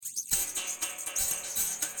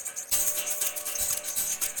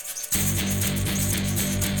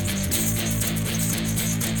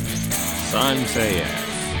Science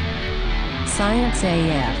AF. Science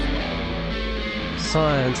AF.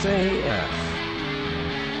 Science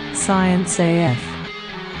AF. Science AF.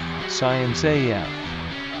 Science AF.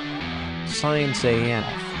 Science AF.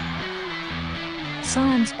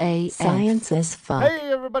 Science AF. Science as fuck.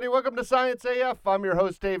 Hey everybody, welcome to Science AF. I'm your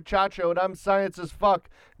host Dave Chacho, and I'm Science as fuck.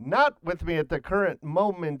 Not with me at the current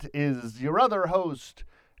moment is your other host,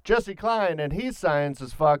 Jesse Klein, and he's Science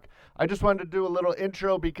as fuck. I just wanted to do a little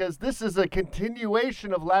intro because this is a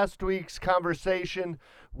continuation of last week's conversation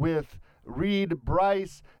with Reed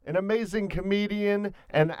Brice, an amazing comedian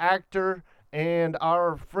and actor, and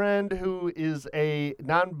our friend who is a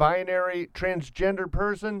non-binary transgender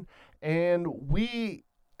person. And we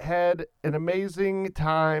had an amazing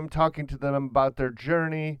time talking to them about their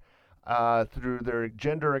journey through their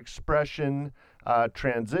gender expression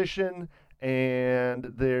transition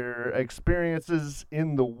and their experiences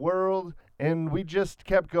in the world. And we just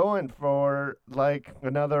kept going for like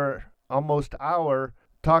another almost hour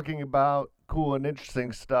talking about cool and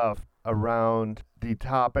interesting stuff around the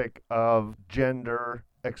topic of gender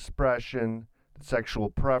expression, sexual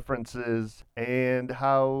preferences, and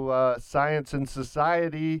how science and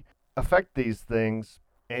society affect these things.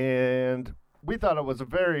 And we thought it was a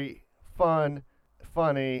very fun,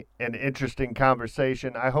 funny, and interesting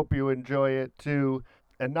conversation. I hope you enjoy it too.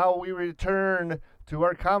 And now we return to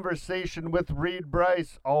our conversation with Reed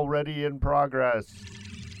Brice, already in progress.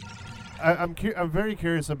 I'm very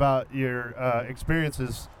curious about your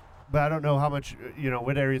experiences, but I don't know how much,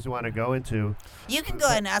 what areas you want to go into. You can go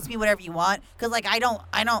ahead and ask me whatever you want, because,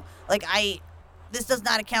 this does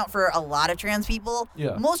not account for a lot of trans people.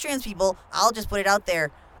 Yeah. Most trans people, I'll just put it out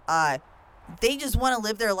there, they just want to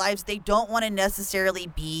live their lives. They don't want to necessarily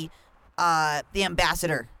be the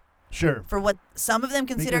ambassador. Sure. For what some of them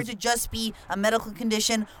consider to just be a medical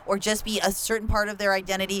condition or just be a certain part of their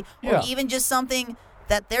identity or even just something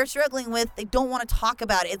that they're struggling with. They don't want to talk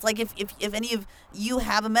about it. It's like if any of you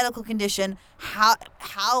have a medical condition,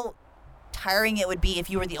 how tiring it would be if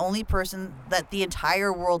you were the only person that the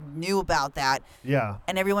entire world knew about that. Yeah.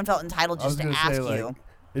 And everyone felt entitled just to ask you.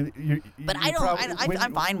 But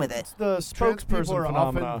I'm fine with it. It's the spokesperson People are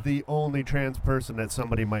phenomena. often the only trans person that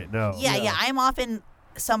somebody might know. Yeah. I'm often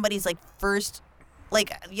somebody's first.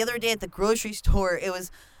 The other day at the grocery store, it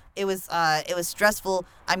was stressful.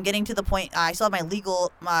 I'm getting to the point. I still have my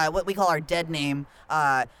legal, what we call our dead name,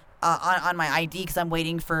 on my ID because I'm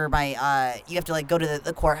waiting for my. You have to go to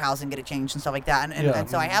the courthouse and get it changed and stuff like that. And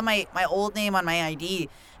so I have my old name on my ID,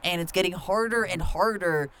 and it's getting harder and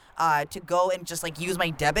harder to go and just use my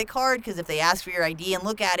debit card, because if they ask for your ID and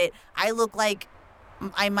look at it, I look like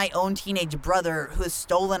I'm my own teenage brother who has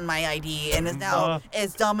stolen my ID and is now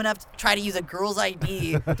is dumb enough to try to use a girl's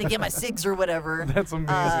ID to get my SIGs or whatever. That's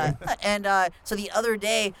amazing. So the other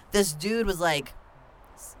day, this dude was like,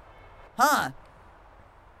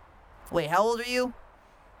 wait, how old are you?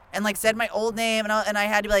 And said my old name, and I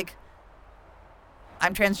had to be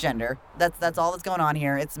I'm transgender. That's all that's going on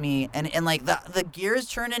here. It's me. And the gears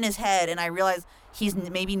turned in his head, and I realized he's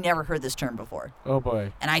maybe never heard this term before. Oh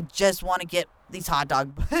boy. And I just want to get these hot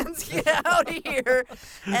dog buns out of here.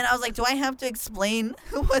 And I was like, do I have to explain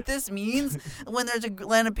what this means when there's a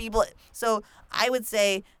land of people? So I would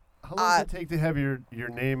say, How long does it take to have your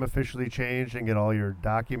name officially changed and get all your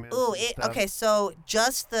documents? Okay. So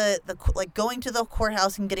just the going to the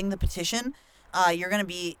courthouse and getting the petition, you're going to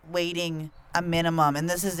be waiting a minimum, and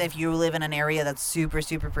this is if you live in an area that's super,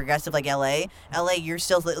 super progressive like LA. LA, you're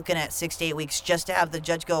still looking at 6 to 8 weeks just to have the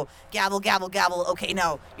judge go, gavel, gavel, gavel, okay,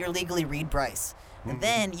 no, you're legally Reed Brice. And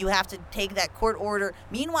then you have to take that court order.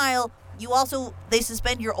 Meanwhile, they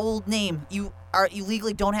suspend your old name. You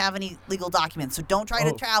legally don't have any legal documents, so don't try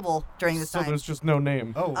to travel during this time. So there's just no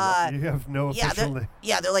name. Oh, you have no official name.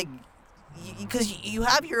 Yeah, they're because you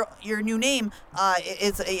have your new name,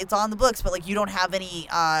 it's on the books, but you don't have any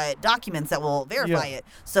documents that will verify it.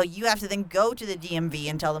 So you have to then go to the DMV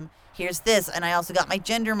and tell them, here's this, and I also got my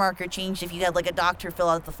gender marker changed. If you had a doctor fill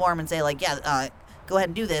out the form and say go ahead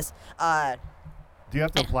and do this. Do you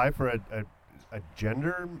have to apply for a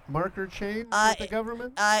gender marker change with the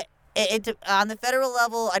government? It on the federal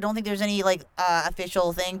level, I don't think there's any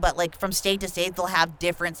official thing, but from state to state, they'll have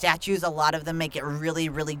different statutes. A lot of them make it really,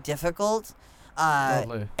 really difficult.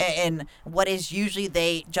 Lovely. And what is usually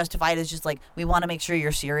they justify it as just we want to make sure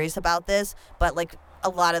you're serious about this, but a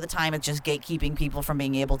lot of the time it's just gatekeeping people from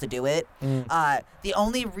being able to do it. The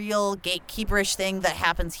only real gatekeeperish thing that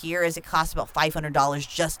happens here is it costs about $500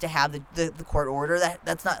 just to have the court order.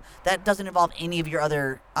 That doesn't involve any of your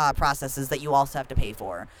other processes that you also have to pay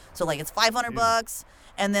for. So it's $500,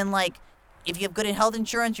 and then if you have good health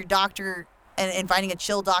insurance, your doctor and finding a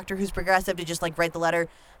chill doctor who's progressive to just like write the letter,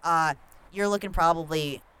 you're looking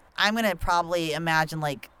probably, I'm going to probably imagine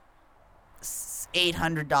like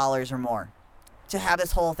 $800 or more to have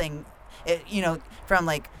this whole thing,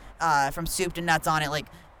 from soup to nuts on it, like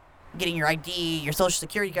getting your ID, your social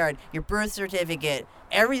security card, your birth certificate,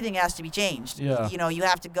 everything has to be changed. Yeah. You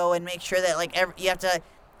have to go and make sure that like you have to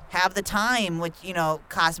have the time, which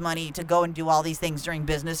costs money to go and do all these things during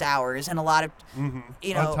business hours, and a lot of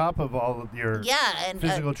on top of all of your and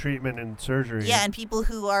physical treatment and surgery. Yeah, and people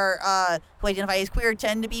who are who identify as queer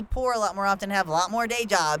tend to be poor a lot more often, have a lot more day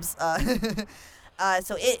jobs.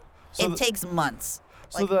 So it takes months.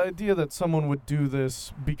 So the idea that someone would do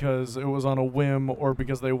this because it was on a whim, or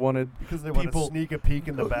because they wanted to sneak a peek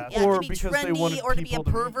in the bathroom, or or to be because trendy, they wanted or to be a people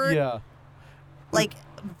pervert. Like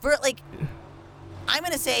I'm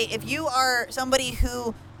gonna say, if you are somebody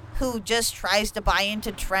who just tries to buy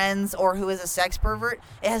into trends, or who is a sex pervert,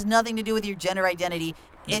 it has nothing to do with your gender identity.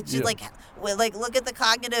 It's just like look at the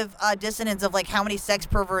cognitive dissonance of like how many sex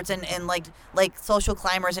perverts and like social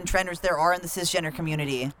climbers and trenders there are in the cisgender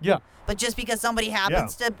community. Yeah. But just because somebody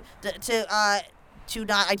happens to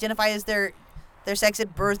not identify as their sex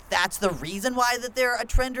at birth, that's the reason why that they're a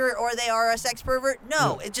trender or they are a sex pervert?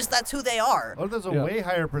 No, it's just that's who they are. Well, there's a way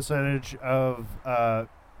higher percentage of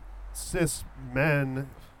cis men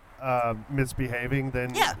misbehaving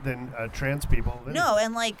than trans people. No,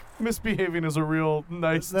 and like misbehaving is a real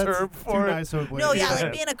nice term for it. Nice of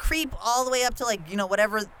like being a creep all the way up to like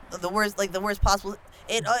whatever the worst possible.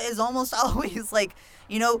 It is almost always like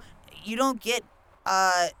you don't get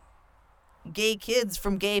gay kids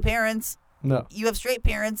from gay parents. No, you have straight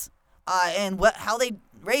parents, and how they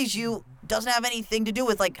raise you doesn't have anything to do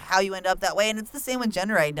with like how you end up that way, and it's the same with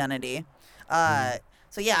gender identity.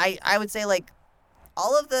 So yeah, I would say like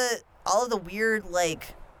all of the weird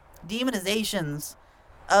like demonizations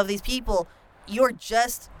of these people, you are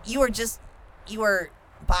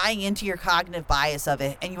buying into your cognitive bias of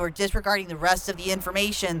it, and you are disregarding the rest of the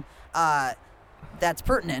information that's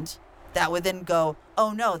pertinent, that would then go,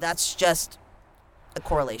 oh no, that's just a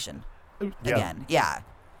correlation. Again,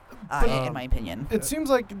 in my opinion. It seems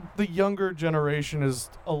like the younger generation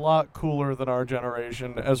is a lot cooler than our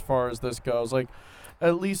generation as far as this goes. Like,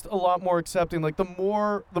 at least a lot more accepting. Like, the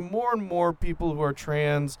more and more people who are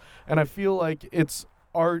trans, and I feel like it's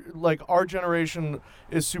our generation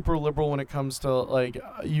is super liberal when it comes to like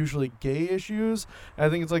usually gay issues. And I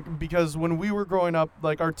think it's like because when we were growing up,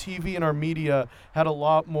 like our TV and our media had a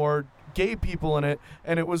lot more gay people in it,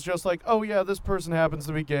 and it was just like, oh yeah, this person happens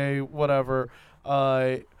to be gay, whatever.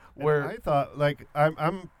 Where I thought, like,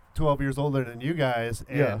 I'm 12 years older than you guys,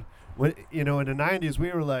 and when in the 90s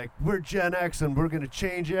we were like, we're Gen X and we're gonna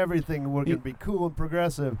change everything, and we're gonna be cool and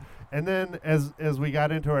progressive. And then as we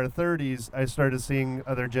got into our 30s, I started seeing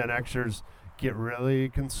other Gen Xers get really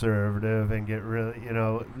conservative and get really,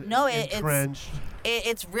 entrenched.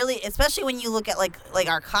 It's really, especially when you look at like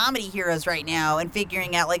our comedy heroes right now and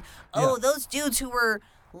figuring out like, those dudes who were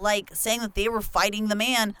like saying that they were fighting the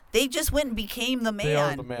man, they just went and became the man. They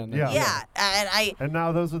are the man. Yeah. And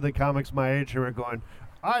now those are the comics my age who are going,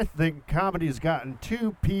 I think comedy's gotten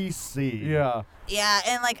too PC. Yeah. Yeah,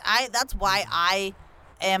 and like that's why I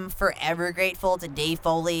am forever grateful to Dave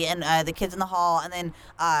Foley and the Kids in the Hall, and then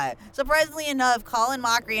surprisingly enough, Colin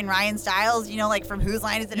Mockery and Ryan Stiles, like from Whose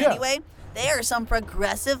Line Is It Anyway? They are some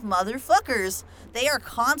progressive motherfuckers. They are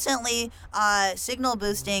constantly signal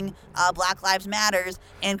boosting Black Lives Matters,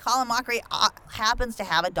 and Colin Mockery happens to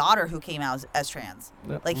have a daughter who came out as trans.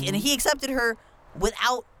 Yep. And he accepted her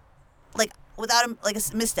without a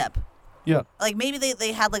misstep. Yeah. Like maybe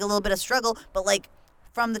they had like a little bit of struggle, but like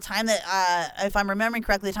from the time that if I'm remembering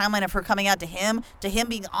correctly, the timeline of her coming out to him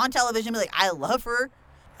being on television, be like, I love her.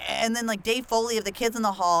 And then like Dave Foley of the Kids in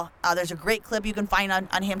the Hall, there's a great clip you can find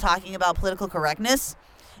on him talking about political correctness.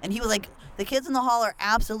 And he was like, the Kids in the Hall are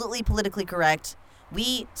absolutely politically correct.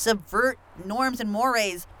 We subvert norms and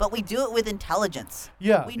mores, but we do it with intelligence.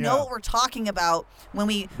 Yeah. We know what we're talking about when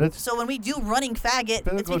we do Running Faggot,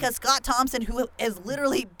 it's because Scott Thompson, who has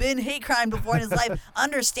literally been hate crime before in his life,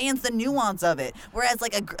 understands the nuance of it. Whereas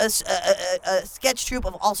like a sketch troupe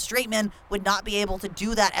of all straight men would not be able to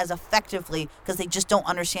do that as effectively because they just don't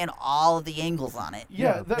understand all of the angles on it.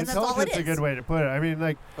 Yeah, that's all it is. Intelligence is a good way to put it. I mean,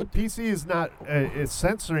 like, PC is not it's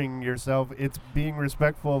censoring yourself. It's being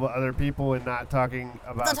respectful of other people and not talking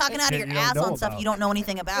about. It's not talking out of your ass on stuff you don't know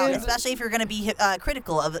anything about, especially if you're going to be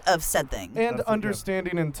critical of said thing. And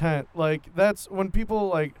understanding intent. Like, that's when people,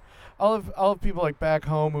 like, I'll have people like back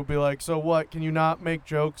home who'll be like, so what? Can you not make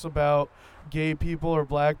jokes about gay people or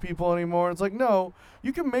black people anymore? It's like, no,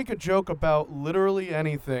 you can make a joke about literally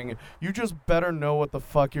anything. You just better know what the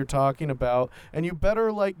fuck you're talking about, and you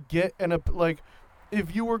better like get in a like,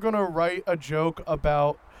 if you were gonna write a joke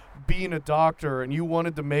about being a doctor and you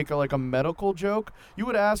wanted to make a medical joke, you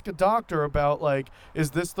would ask a doctor about like,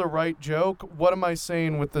 is this the right joke? What am I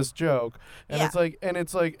saying with this joke? And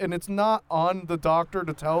it's not on the doctor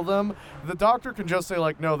to tell them. The doctor can just say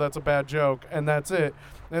like, no, that's a bad joke, and that's it.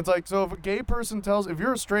 And it's like, so if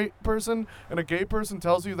you're a straight person and a gay person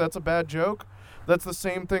tells you that's a bad joke, that's the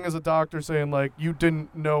same thing as a doctor saying like, you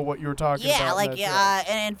didn't know what you were talking about. Yeah, like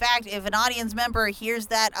and in fact, if an audience member hears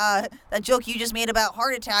that that joke you just made about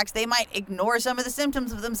heart attacks, they might ignore some of the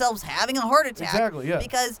symptoms of themselves having a heart attack. Exactly, yeah.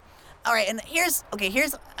 Because all right, and here's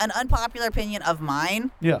an unpopular opinion of mine.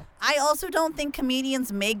 Yeah. I also don't think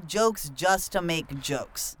comedians make jokes just to make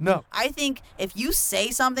jokes. No. I think if you say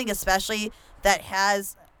something, especially that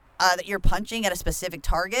has that you're punching at a specific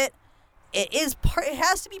target, it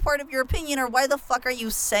has to be part of your opinion, or why the fuck are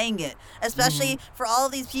you saying it? Especially for all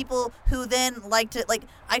of these people who then like to, like,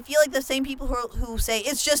 I feel like the same people who say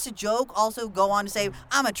it's just a joke also go on to say,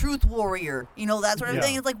 I'm a truth warrior, that sort of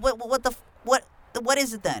thing. It's like, what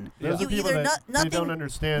is it then? Those You are people either that nothing, they don't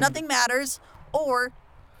understand. nothing matters, or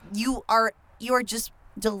you are just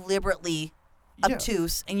deliberately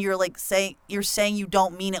obtuse, and you're saying you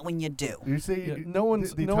don't mean it when you do. You see, Yeah, no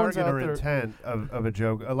one's target out or there. intent of a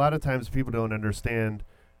joke. A lot of times people don't understand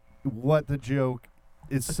what the joke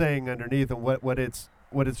is saying underneath and what it's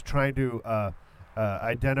trying to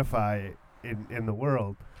identify in the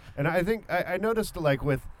world. And I think I noticed like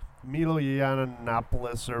with Milo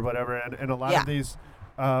Yiannopoulos or whatever, and a lot of these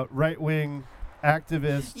right wing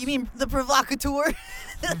activists. You mean the provocateur?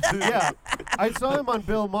 Yeah, I saw him on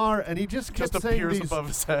Bill Maher, and he just kept saying above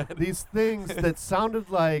his head. these things that sounded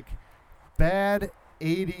like bad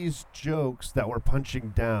 80s jokes that were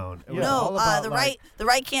punching down. It was all No, about, the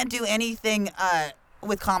right can't do anything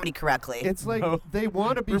with comedy correctly. It's like No. they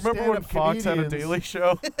want to be Remember when stand-up Fox comedians. had a Daily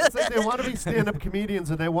Show? It's like they want to be stand-up comedians,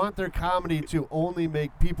 and they want their comedy to only make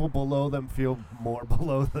people below them feel more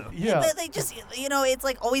below them. Yeah. They just, it's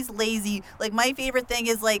like always lazy. Like my favorite thing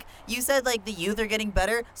is like you said, like the youth are getting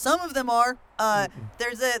better. Some of them are.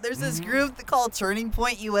 There's this group called Turning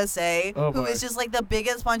Point USA, who is just like the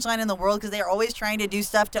biggest punchline in the world because they're always trying to do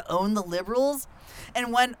stuff to own the liberals.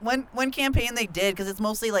 And one campaign they did, because it's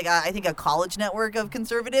mostly like I think a college network of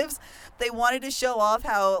conservatives, they wanted to show off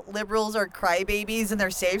how liberals are crybabies in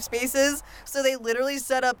their safe spaces. So they literally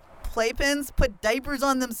set up playpens, put diapers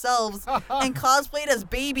on themselves, and cosplayed as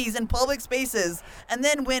babies in public spaces. And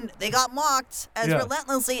then when they got mocked as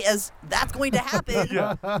relentlessly as that's going to happen,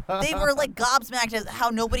 they were like gobsmacked at how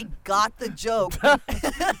nobody got the joke.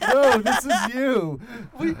 No, this is you.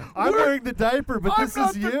 I'm wearing the diaper, but this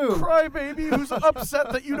is you. I'm not the crybaby who's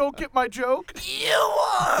upset that you don't get my joke. You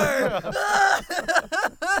are!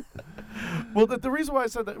 Well, the reason why I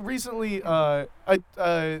said that recently,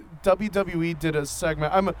 WWE did a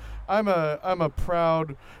segment. I'm a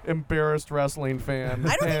proud, embarrassed wrestling fan.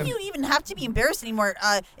 I don't think you even have to be embarrassed anymore.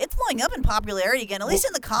 It's blowing up in popularity again, at least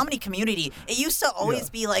in the comedy community. It used to always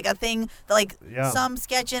be like a thing, that, like some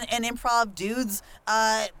sketch and improv dudes.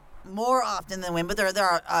 More often than women, but there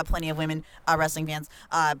are plenty of women wrestling fans.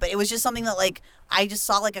 But it was just something that like I just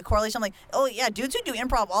saw like a correlation. I'm like, oh yeah, dudes who do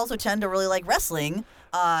improv also tend to really like wrestling.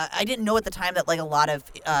 I didn't know at the time that like a lot of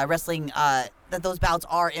wrestling that those bouts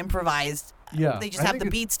are improvised. Yeah. They just have the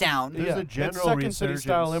beats down. There's a general it's Second City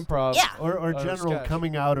style improv. Yeah. or general sketch.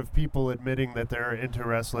 coming out of people admitting that they're into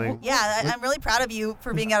wrestling. Yeah, I'm really proud of you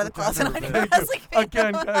for being out of the closet on your Thank you. wrestling fan.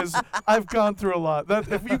 Again, guys, I've gone through a lot.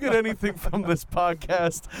 If you get anything from this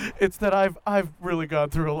podcast, it's that I've really gone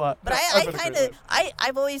through a lot. But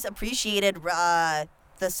I've always appreciated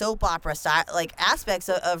the soap opera style, like aspects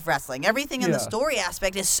of wrestling. Everything in the story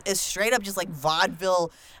aspect is straight up just like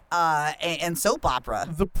vaudeville and soap opera.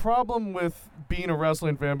 The problem with being a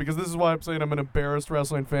wrestling fan, because this is why I'm saying I'm an embarrassed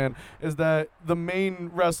wrestling fan, is that the main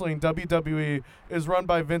wrestling, WWE, is run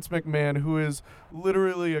by Vince McMahon, who is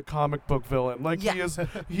literally a comic book villain. Like he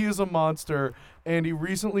is a monster. And he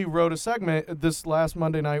recently wrote a segment this last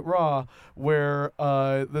Monday Night Raw where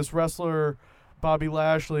this wrestler Bobby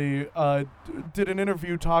Lashley did an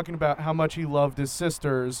interview talking about how much he loved his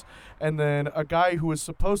sisters, and then a guy who was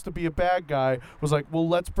supposed to be a bad guy was like, well,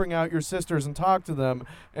 let's bring out your sisters and talk to them,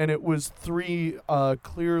 and it was 3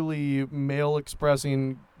 clearly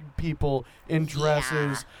male-expressing people in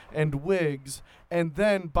dresses and wigs, and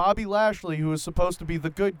then Bobby Lashley, who is supposed to be the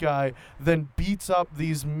good guy, then beats up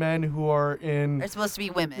these men who are in... They're supposed to be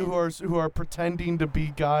women. Who are pretending to be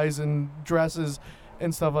guys in dresses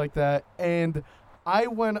and stuff like that, and I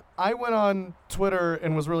went on Twitter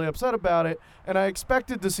and was really upset about it, and I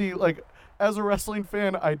expected to see, like, as a wrestling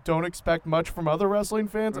fan, I don't expect much from other wrestling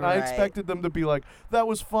fans, and I expected them to be like, that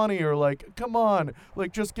was funny, or like, come on,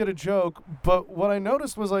 like, just get a joke. But what I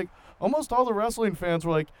noticed was, like, almost all the wrestling fans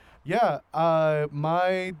were like, yeah,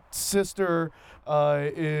 my sister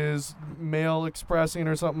is male expressing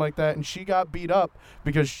or something like that, and she got beat up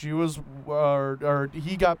because she was, or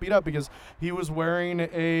he got beat up because he was wearing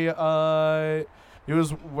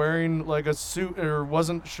like a suit or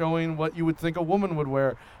wasn't showing what you would think a woman would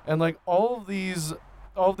wear. And like all of these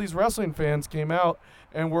wrestling fans came out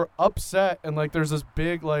and were upset, and like there's this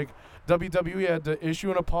big, like, WWE had to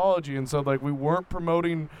issue an apology and said, like, we weren't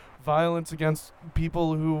promoting violence against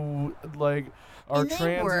people who, like, are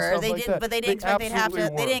trans and stuff like that. But they didn't expect they'd have to.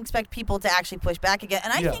 They didn't expect people to actually push back again.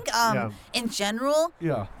 And I think, in general,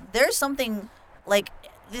 there's something like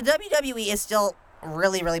the WWE is still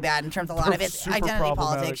really, really bad in terms of a lot of its identity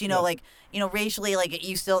politics. You know, like, you know, racially, like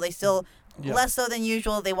they still. Less so than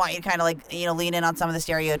usual. They want you to kind of like, you know, lean in on some of the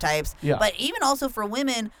stereotypes. Yeah. But even also for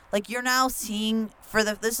women, like you're now seeing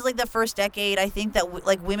this is like the first decade, I think, that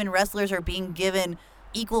like women wrestlers are being given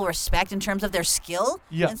equal respect in terms of their skill,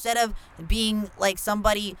 instead of being like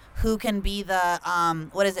somebody who can be the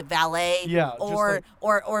valet, or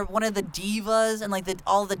one of the divas, and like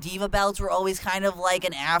all the diva belts were always kind of like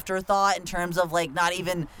an afterthought in terms of like not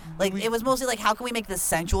even like it was mostly like, how can we make this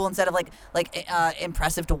sensual instead of like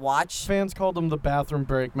impressive to watch. Fans called them the bathroom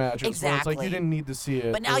break matches. Exactly. Where it's like you didn't need to see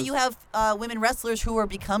it. But now you have women wrestlers who are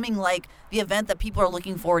becoming like the event that people are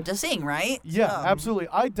looking forward to seeing, right? Yeah, absolutely.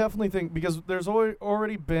 I definitely think, because there's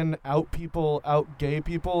already been out gay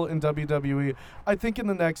people in WWE. I think in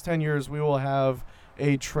the next 10 years we will have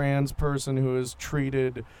a trans person who is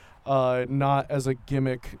treated not as a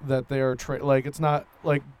gimmick that they are like it's not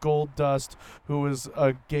like Gold Dust, who is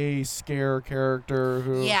a gay scare character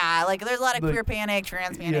who like there's a lot of queer panic,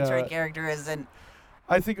 trans panic sort of characters, and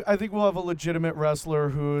I think we'll have a legitimate wrestler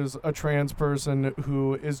who is a trans person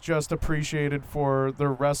who is just appreciated for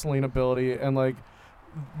their wrestling ability, and like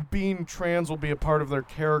being trans will be a part of their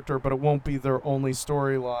character, but it won't be their only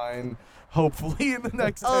storyline, hopefully, in the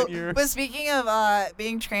next 10 years. But speaking of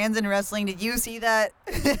being trans in wrestling, did you see that?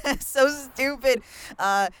 So stupid.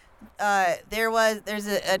 There's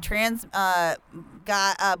a trans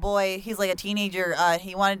boy. He's like a teenager.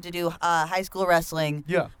 He wanted to do high school wrestling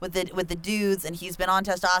with the dudes, and he's been on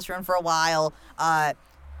testosterone for a while.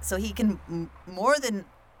 So he can more than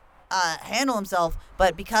handle himself,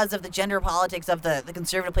 but because of the gender politics of the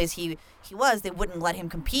conservative place he was, they wouldn't let him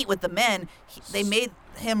compete with the men. They made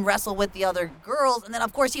him wrestle with the other girls, and then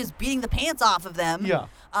of course he was beating the pants off of them.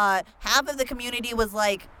 Half of the community was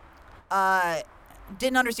like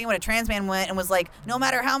didn't understand what a trans man went, and was like, no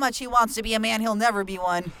matter how much he wants to be a man, he'll never be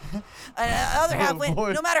one. And the other half went,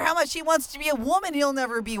 no matter how much he wants to be a woman, he'll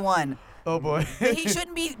never be one. Oh boy. He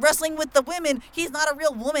shouldn't be wrestling with the women. He's not a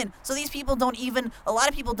real woman. So these people a lot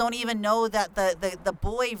of people don't even know that the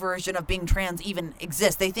boy version of being trans even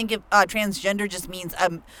exists. They think transgender just means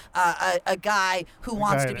a guy who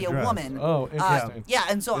wants to be a woman. Oh, interesting.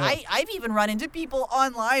 And so I've even run into people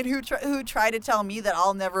online who try to tell me that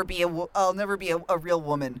I'll never be a real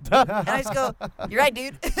woman. And I just go, you're right,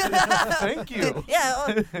 dude. Thank you.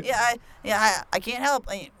 I can't help.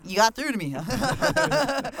 You got through to me.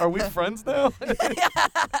 Are we friends now?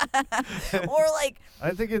 Or like,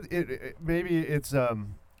 I think it maybe it's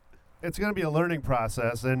going to be a learning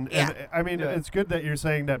process, and I mean it's good that you're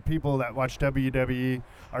saying that people that watch WWE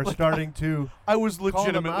are starting to. I was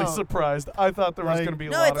legitimately surprised. I thought there was going to be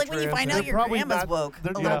a lot of like when you find out your grandma's woke.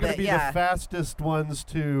 They're not going to be the fastest ones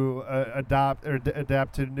to adapt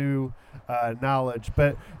to new knowledge,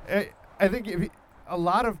 but I think a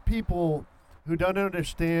lot of people who don't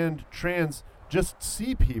understand trans just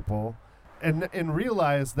see people and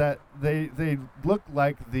realize that they look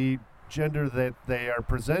like the gender that they are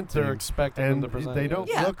presenting. They're expecting them to present. They don't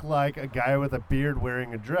look like a guy with a beard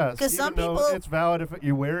wearing a dress. Because some people, it's valid if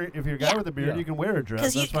you're a guy with a beard, you can wear a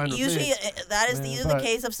dress. That's fine with me. Usually that is either the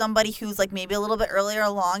case of somebody who's like maybe a little bit earlier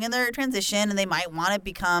along in their transition, and they might want to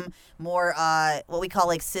become more what we call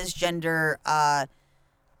like cisgender.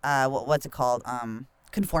 What's it called?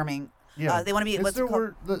 Conforming. Yeah. They want to be Is what's there it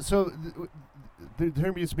called? the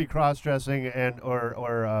term used to be cross-dressing and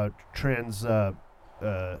or trans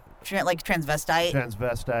Like transvestite.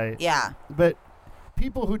 transvestite. Yeah. But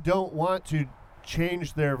people who don't want to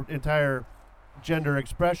change their entire gender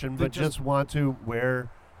expression, They but just- just want to wear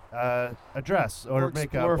a dress or Or makeup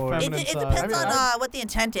explore or. feminine It side. depends I mean, on what the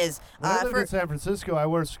intent is. When I lived For in San Francisco, I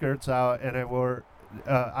wore skirts out and I wore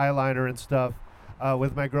eyeliner and stuff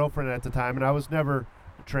with my girlfriend at the time, and I was never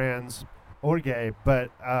trans or gay, but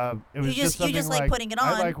it was You just- you something just like putting it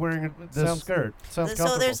I on. like wearing this Sounds- skirt. Sounds so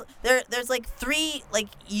comfortable. there's like three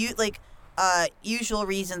usual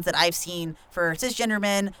reasons that I've seen for cisgender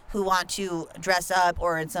men who want to dress up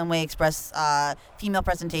or in some way express female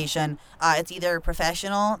presentation. It's either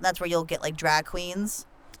professional, that's where you'll get like drag queens.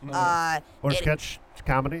 Or it- sketch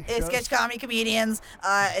comedy. It's shows. sketch comedy comedians,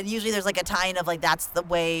 and usually there's like a tie-in of like that's the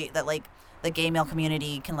way that like the gay male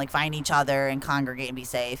community can like find each other and congregate and be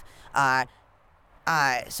safe.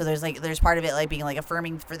 So there's part of it like being like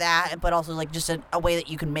affirming for that, but also like just a way that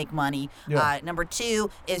you can make money. Yeah. Number two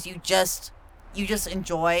is you just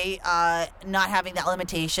enjoy not having that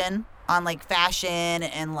limitation on like fashion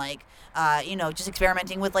and like just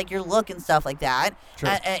experimenting with like your look and stuff like that. Sure.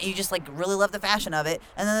 And you just like really love the fashion of it.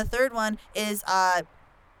 And then the third one is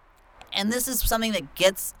and this is something that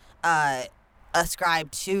gets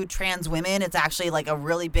ascribed to trans women. It's actually like a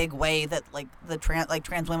really big way that like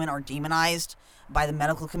trans women are demonized by the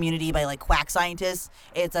medical community, by like quack scientists.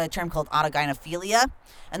 It's a term called autogynephilia,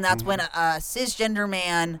 and that's when a cisgender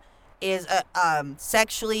man is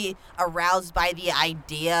sexually aroused by the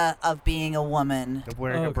idea of being a woman Of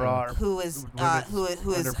wearing a Okay. bra. Or who is women's who is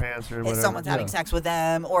underpants or if whatever. someone's having Yeah. sex with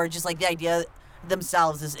them, or just like the idea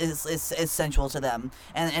themselves is sensual to them,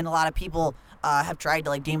 and a lot of people have tried to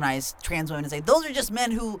like demonize trans women and say those are just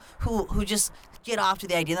men who just get off to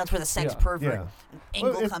the idea. That's where the sex Yeah. pervert Yeah.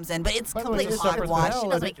 angle Well, comes in, but it's by the way, completely it's separate hogwash. It valid.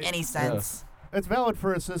 doesn't make any sense. It's valid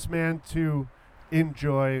for a cis man to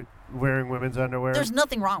enjoy wearing women's underwear. There's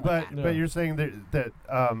nothing wrong with but that. Yeah. but you're saying that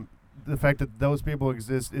the fact that those people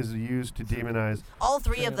exist is used to demonize All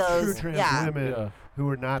three of True those, true trans yeah. women Yeah. who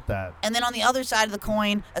are not that. And then on the other side of the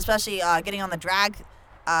coin, especially getting on the drag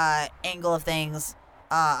angle of things,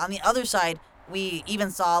 on the other side, we even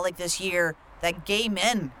saw like this year that gay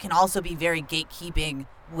men can also be very gatekeeping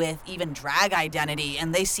with even drag identity,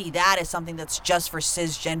 and they see that as something that's just for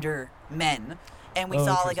cisgender men. And we Oh,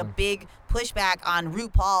 saw like a interesting. big pushback on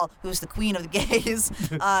RuPaul, who's the queen of the gays,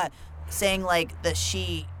 saying like that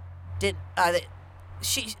she did that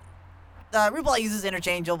she. RuPaul uses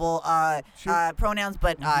interchangeable pronouns,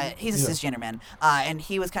 but he's a Yeah. cisgender man, and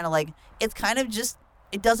he was kind of like, it's kind of just,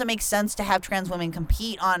 it doesn't make sense to have trans women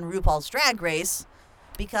compete on RuPaul's Drag Race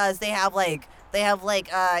because they have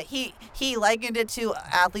he likened it to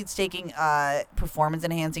athletes taking performance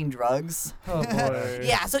enhancing drugs. Oh boy.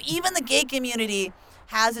 Yeah, so even the gay community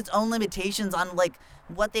has its own limitations on like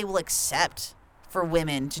what they will accept for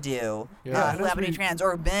women to do Yeah. and who as happen to be we- trans,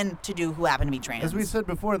 or men to do who happen to be trans. As we said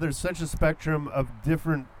before, there's such a spectrum of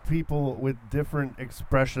different people with different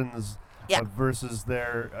expressions Yeah. versus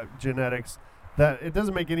their genetics that it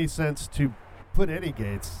doesn't make any sense to put any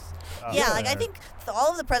gates. Yeah, like I there. think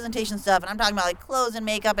all of the presentation stuff, and I'm talking about like clothes and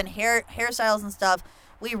makeup and hairstyles and stuff,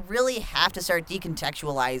 we really have to start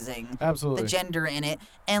decontextualizing Absolutely. the gender in it,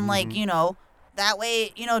 and like that way,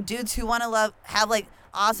 dudes who want to have like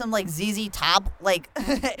awesome like ZZ Top like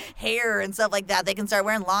hair and stuff like that, they can start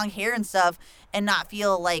wearing long hair and stuff and not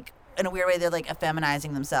feel like in a weird way they're like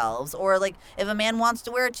effeminizing themselves. Or like if a man wants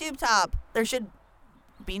to wear a tube top, there should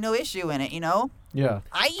be no issue in it, Yeah.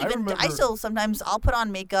 I remember- still sometimes I'll put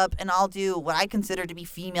on makeup and I'll do what I consider to be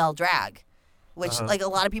female drag, which like a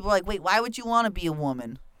lot of people are like, wait, why would you want to be a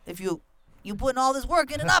woman if you putting all this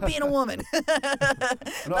work into not being a woman? No,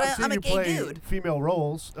 but I've seen I'm a you gay play dude. female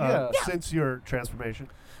roles Yeah. since your transformation.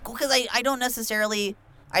 Because I don't necessarily,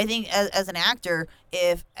 I think as an actor,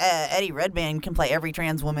 if Eddie Redmayne can play every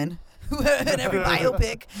trans woman in every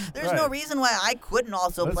biopic, there's no Right. reason why I couldn't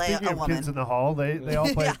also Well, play speaking a of woman. kids in the hall, they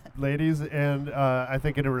all play Yeah. ladies, and I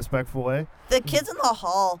think in a respectful way. The Kids in the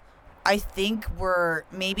Hall, I think, were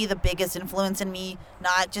maybe the biggest influence in me,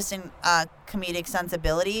 not just in comedic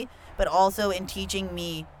sensibility, but also in teaching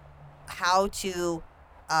me how to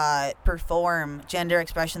perform gender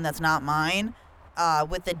expression that's not mine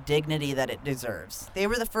with the dignity that it deserves. They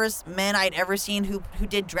were the first men I'd ever seen who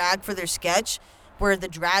did drag for their sketch, where the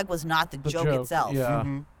drag was not the joke itself. Yeah.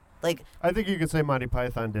 Mhm. Like, I think you could say Monty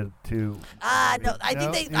Python did too. no, I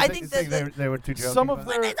think they- You I think that they, they were too joking. Some of about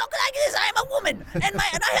their- when I look like this, I'm a woman, and I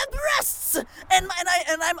have breasts, and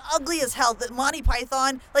I'm ugly as hell. The Monty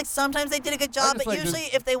Python, like sometimes they did a good job, just but like usually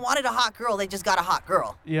if they wanted a hot girl, they just got a hot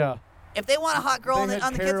girl. Yeah. If they want a hot girl on They the, had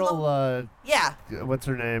on the kids' Carol, level, yeah. what's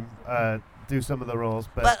her name? Do some of the roles,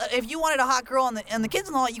 But if you wanted a hot girl on the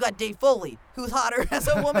kids' law, you got Dave Foley, who's hotter as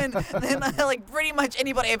a woman than like pretty much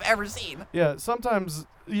anybody I've ever seen. Yeah, sometimes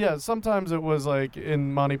it was like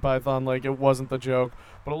in Monty Python, like it wasn't the joke,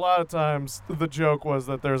 but a lot of times the joke was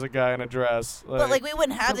that there's a guy in a dress. But like we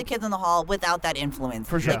wouldn't have the kids in the hall without that influence.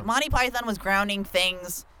 For sure. Like Monty Python was grounding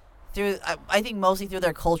things through, I think mostly through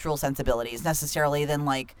their cultural sensibilities, necessarily than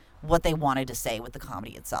like what they wanted to say with the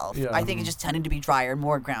comedy itself. Yeah. I think it just tended to be drier and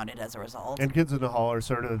more grounded as a result. and Kids in the Hall are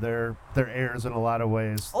sort of their heirs in a lot of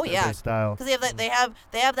ways. Oh, yeah. their style. Because they have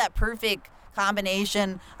that perfect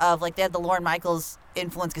combination of like they had the Lorne Michaels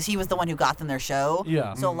influence because he was the one who got them their show.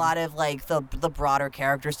 Yeah. So a lot of like the broader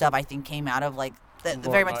character stuff I think came out of like the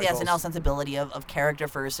very much Michaels. the SNL sensibility of character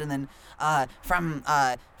first, and then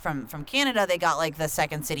from Canada they got like the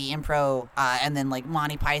Second City Impro and then like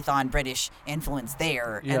Monty Python British influence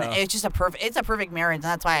there. Yeah. And it's just a perfect marriage, and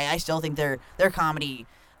that's why I still think their comedy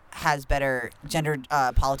has better gendered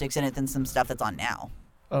politics in it than some stuff that's on now.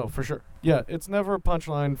 Oh, for sure. Yeah, it's never a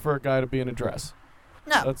punchline for a guy to be in a dress.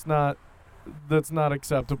 No. That's not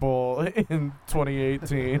acceptable in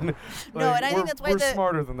 2018. No, and I think that's why we're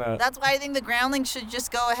smarter than that. That's why I think the Groundlings should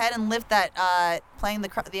just go ahead and lift that playing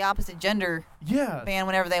the opposite gender Yeah. ban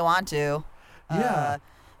whenever they want to. Yeah.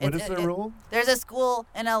 What is their rule? There's a school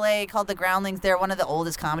in LA called the Groundlings. They're one of the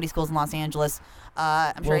oldest comedy schools in Los Angeles.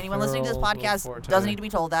 I'm sure Will anyone listening to this Ferrell, Will podcast Forte. doesn't need to be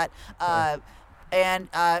told that. And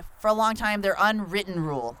for a long time, their unwritten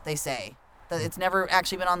rule, they say, that it's never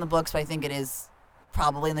actually been on the books, but I think it is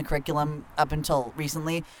probably in the curriculum up until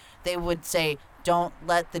recently. They would say, don't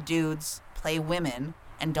let the dudes play women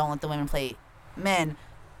and don't let the women play men.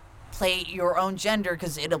 Play your own gender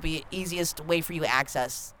because it'll be the easiest way for you to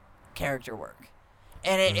access character work.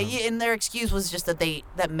 And and their excuse was just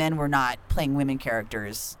that men were not playing women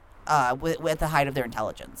characters with the height of their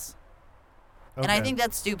intelligence. Okay. And I think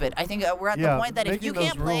that's stupid. I think we're at the point that if you making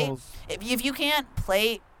can't those play, rules- if you can't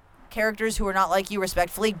play characters who are not like you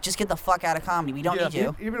respectfully, just get the fuck out of comedy. We don't need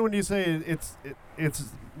you. Even when you say it's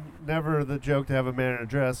never the joke to have a man in a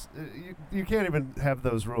dress, you can't even have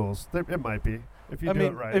those rules. It might be if you do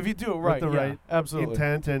it right. If you do it right, with the yeah, right absolutely.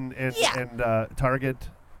 intent and target.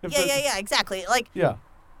 If Yeah, exactly. Like, Yeah.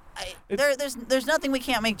 there's nothing we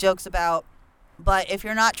can't make jokes about, but if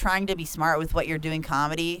you're not trying to be smart with what you're doing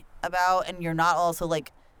comedy about, and you're not also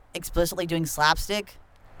like explicitly doing slapstick,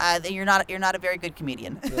 then you're not a very good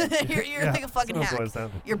comedian. You're like a fucking That's hack. what it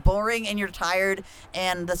sounds like. You're boring and you're tired,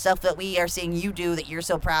 and the stuff that we are seeing you do that you're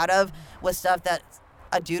so proud of was stuff that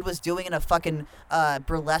a dude was doing in a fucking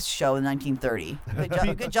burlesque show in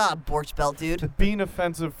 1930. Good job, Borch Belt dude. Being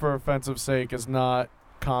offensive for offensive sake is not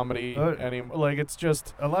comedy anymore. Like, it's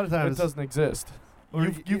just A lot of times it doesn't exist. or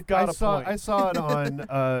You've got a point. I saw it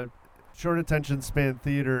on short attention span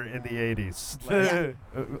theater in the 80s.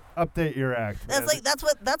 Update your act. That's man.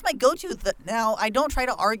 that's my go-to. Now I don't try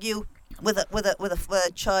to argue with a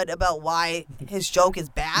chud about why his joke is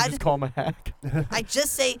You bad. just call him a hack. I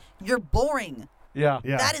just say you're boring. Yeah.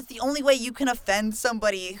 Yeah. That is the only way you can offend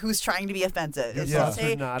somebody who's trying to be offensive. Your Is thoughts to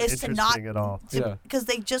say are not is to interesting not at all. Yeah. because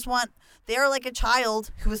they just want. They are like a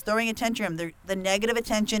child who is throwing a tantrum. The negative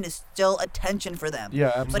attention is still attention for them.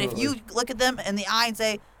 Yeah, absolutely. But if you look at them in the eye and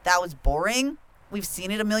say, that was boring, we've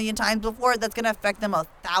seen it a million times before, that's going to affect them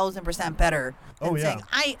 1,000% better than Oh, yeah.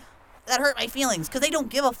 saying, that hurt my feelings, because they don't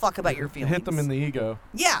give a fuck about your feelings. hit them in the ego.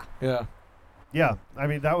 Yeah. Yeah. Yeah, I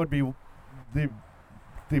mean that would be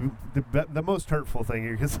the most hurtful thing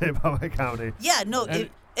you can say about my comedy. Yeah, no, And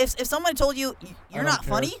if someone told you you're don't not care.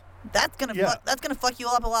 funny, that's gonna Yeah. that's gonna fuck you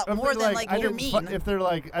up a lot If more they're than like I you're didn't mean. if they're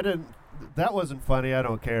like, that wasn't funny, I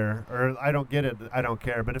don't care, or I don't get it, I don't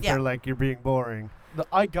care. But if Yeah. they're like, you're being boring,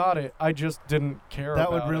 I got it. I just didn't care that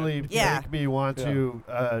about would really it. Yeah. make me want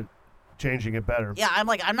to changing it better. Yeah,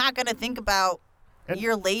 I'm not gonna think about And-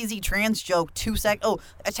 your lazy trans joke 2 seconds. Oh,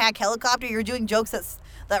 attack helicopter. You're doing jokes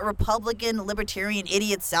that Republican libertarian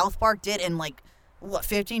idiot South Park did in like what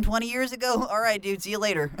 15, 20 years ago. All right, dude. See you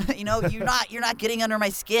later. You're not getting under my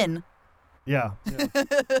skin. Yeah.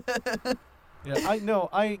 Yeah, I know.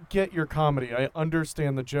 I get your comedy. I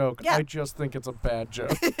understand the joke. Yeah. I just think it's a bad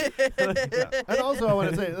joke. Yeah. And also, I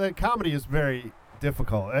want to say that comedy is very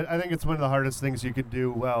difficult. I think it's one of the hardest things you can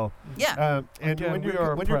do well. Yeah. And Again, when we you're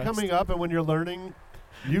are when you're oppressed. coming up and when you're learning,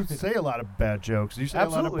 you say a lot of bad jokes. You say a lot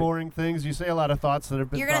of Absolutely. boring things. You say a lot of thoughts that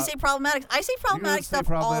have been. You're gonna thought- say problematic. I say you're gonna problematic say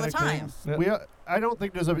stuff all the problematic time. things. Yeah. I don't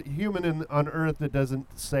think there's a human on Earth that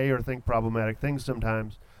doesn't say or think problematic things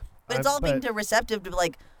sometimes. But it's all being receptive to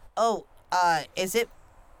like, oh, is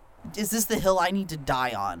this the hill I need to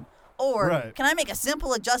die on? Or Right. can I make a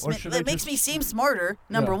simple adjustment should that I makes just- me seem smarter?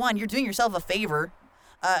 Number Yeah. one, you're doing yourself a favor.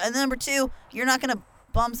 And number two, you're not going to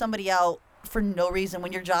bum somebody out for no reason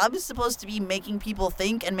when your job is supposed to be making people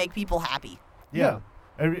think and make people happy. Yeah.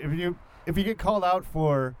 If you get called out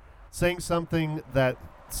for saying something that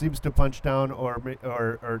seems to punch down or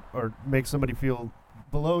make somebody feel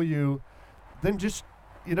below you, then just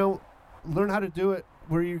learn how to do it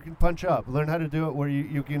where you can punch up. Learn how to do it where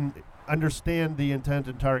you can understand the intent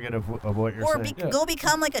and target of what you're Or saying. go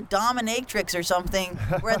become like a dominatrix or something,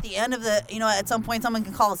 where at the end of the, at some point someone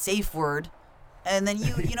can call a safe word, and then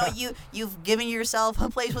you've given yourself a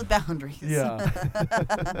place with boundaries. Yeah.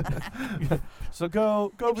 So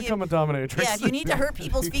go become a dominatrix. Yeah, if you need to hurt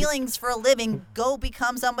people's feelings for a living, go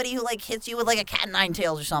become somebody who like hits you with like a cat o' nine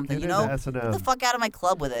tails or something. Get You into know, S&M. get the fuck out of my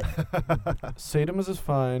club with it. Sadism is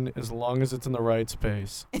fine as long as it's in the right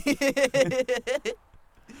space.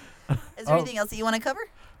 Is there anything else that you want to cover?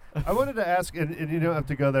 I wanted to ask, and you don't have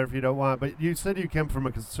to go there if you don't want, but you said you came from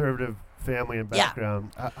a conservative family and Yeah.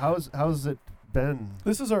 background. How's it been?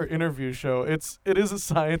 This is our interview show. It is a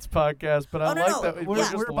science podcast, but I Oh, no, like no. that We're, we're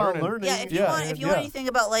just we're about learning. Yeah, if you Yeah, want, and- if you want yeah. anything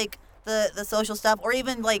about like the social stuff, or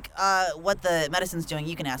even like what the medicine's doing,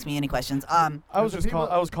 you can ask me any questions. I was There's just people-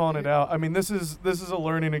 I was calling it out. I mean, this is a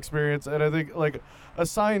learning experience, and I think like a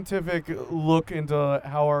scientific look into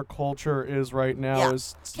how our culture is right now Yeah.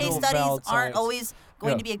 is Case still studies valid aren't science. always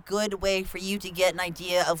going Yeah. to be a good way for you to get an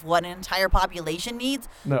idea of what an entire population needs.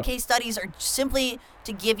 No. Case studies are simply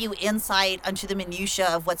to give you insight into the minutia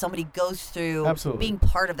of what somebody goes through Absolutely. being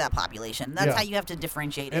part of that population. That's Yeah. how you have to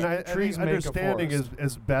differentiate And it. I Trees think make a understanding forest.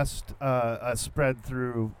 is best spread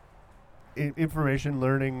through information,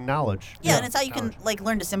 learning, knowledge. Yeah, and it's how you can Knowledge. like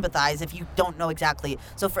learn to sympathize if you don't know exactly.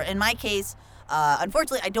 So in my case,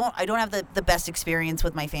 unfortunately, I don't have the best experience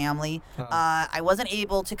with my family. I wasn't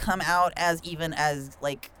able to come out as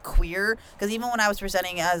like queer, because even when I was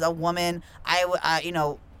presenting as a woman,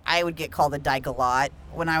 I would get called a dyke a lot.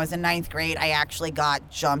 When I was in 9th grade, I actually got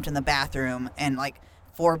jumped in the bathroom and like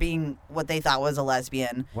for being what they thought was a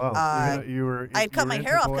lesbian. Wow, you were. I'd cut you my were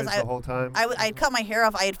hair into off because boys the whole time. I'd cut my hair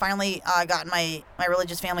off. I had finally gotten my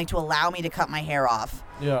religious family to allow me to cut my hair off.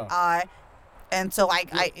 Yeah. And so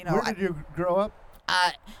Where did you grow up?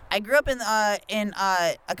 I grew up in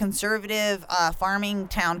a conservative farming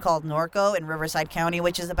town called Norco in Riverside County,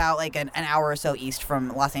 which is about like an hour or so east from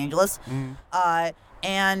Los Angeles.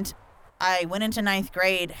 And I went into 9th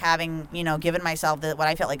grade having, given myself what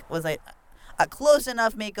I felt like was a close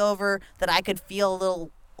enough makeover that I could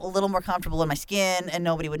feel a little more comfortable in my skin and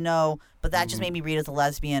nobody would know, but that just made me read as a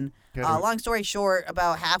lesbian. Long story short,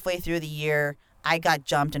 about halfway through the year, I got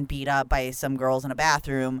jumped and beat up by some girls in a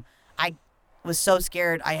bathroom. I was so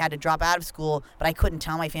scared I had to drop out of school, but I couldn't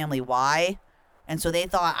tell my family why. And so they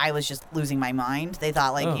thought I was just losing my mind. They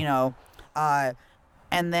thought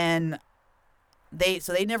and then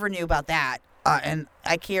they never knew about that. And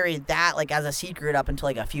I carried that like as a secret up until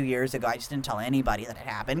like a few years ago. I just didn't tell anybody that it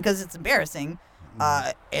happened because it's embarrassing,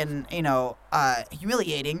 and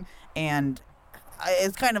humiliating. And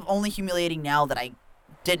it's kind of only humiliating now that I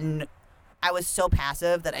was so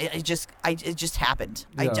passive that it just happened.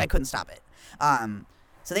 Yeah. I couldn't stop it.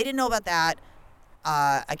 So they didn't know about that.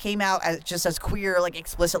 I came out as queer, like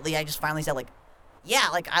explicitly. I just finally said like, yeah,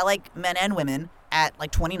 like I like men and women at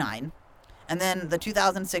like 29. And then the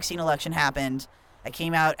 2016 election happened. I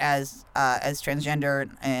came out as transgender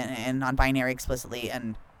and non-binary explicitly,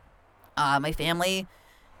 and my family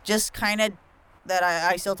just kind of that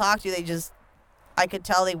I still talk to. I could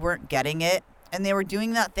tell they weren't getting it, and they were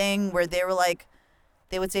doing that thing where they were like,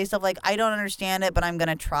 they would say stuff like, "I don't understand it, but I'm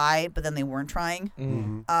gonna try," but then they weren't trying.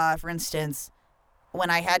 For instance, when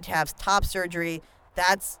I had to have top surgery,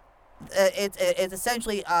 that's it's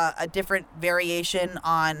essentially a different variation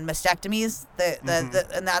on mastectomies.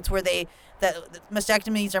 And that's where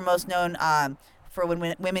mastectomies are most known for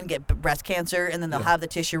when women get breast cancer, and then they'll have the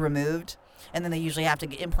tissue removed, and then they usually have to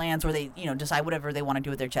get implants where they decide whatever they want to do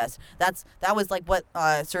with their chest. That was like what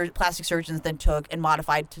plastic surgeons then took and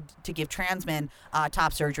modified to give trans men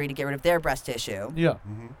top surgery to get rid of their breast tissue. Yeah.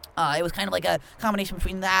 It was kind of like a combination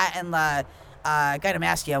between that and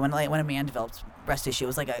gynecomastia when a man develops breast tissue. It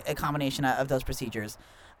was like a combination of those procedures.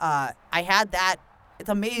 I had that. It's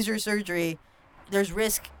a major surgery. There's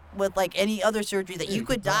risk with like any other surgery that you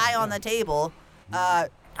could die on the table.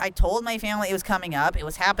 I told my family it was coming up. It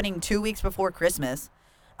was happening 2 weeks before Christmas.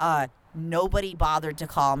 Nobody bothered to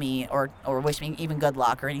call me or wish me even good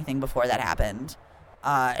luck or anything before that happened.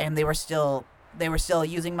 And they were still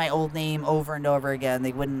using my old name over and over again.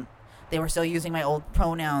 They were still using my old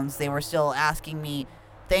pronouns. They were still asking me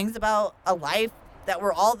things about a life that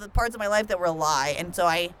were all the parts of my life that were a lie. And so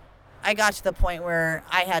I I got to the point where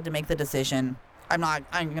I had to make the decision. I'm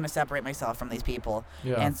going to separate myself from these people.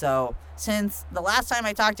 Yeah. And so since the last time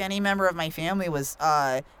I talked to any member of my family was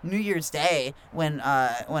New Year's Day when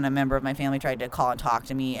a member of my family tried to call and talk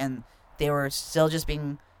to me, and they were still just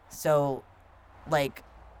being so, like,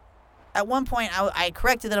 at one point I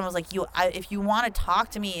corrected them. I was like, if you want to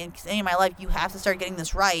talk to me and any of my life, you have to start getting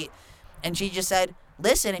this right. And she just said,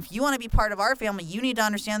 listen, if you want to be part of our family, you need to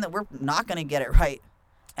understand that we're not going to get it right.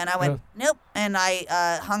 And I went, nope. And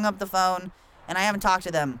I hung up the phone. And I haven't talked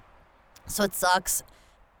to them, so it sucks.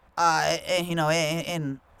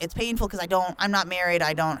 And it's painful because I'm not married.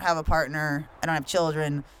 I don't have a partner. I don't have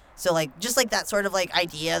children. So like, just like that sort of like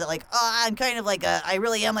idea that like, I'm kind of like I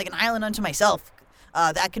really am like an island unto myself.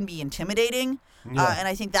 That can be intimidating. Yeah. And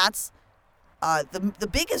I think that's the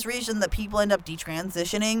biggest reason that people end up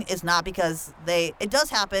detransitioning is not because it does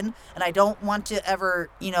happen. And I don't want to ever,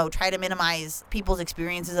 try to minimize people's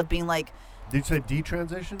experiences of being like, did you say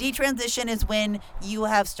detransition? Detransition is when you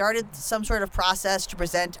have started some sort of process to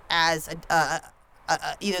present as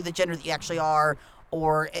either the gender that you actually are,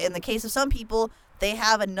 or in the case of some people, they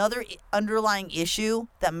have another underlying issue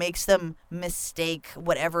that makes them mistake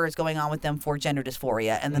whatever is going on with them for gender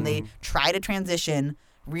dysphoria. And then they try to transition,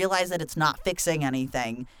 realize that it's not fixing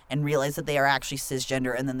anything, and realize that they are actually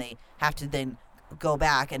cisgender, and then they have to then go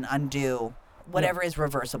back and undo whatever is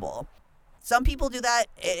reversible. Some people do that.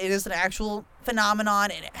 It is an actual phenomenon.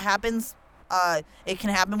 It happens. It can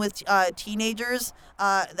happen with teenagers,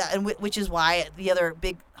 which is why the other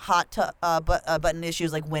big hot button issue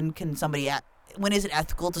is like when is it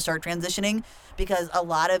ethical to start transitioning? Because a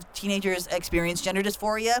lot of teenagers experience gender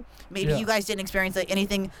dysphoria. Maybe you guys didn't experience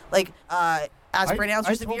anything like as pronounced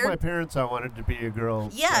or severe. I told my parents I wanted to be a girl.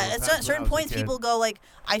 Yeah, at certain points, people go like,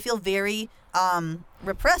 I feel very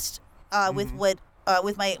repressed with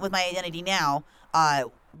my identity now.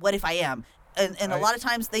 What if I am? And a lot of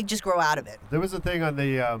times they just grow out of it. There was a thing on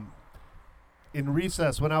the in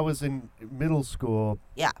recess when I was in middle school.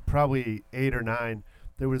 Yeah. Probably 8 or 9.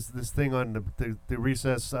 There was this thing on the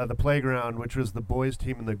recess, the playground, which was the boys'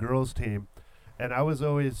 team and the girls' team. And I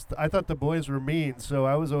thought the boys were mean, so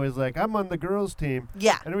I was always like, I'm on the girls' team.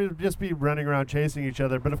 Yeah. And we would just be running around chasing each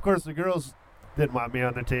other. But of course, the girls didn't want me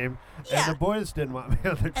on the team, and the boys didn't want me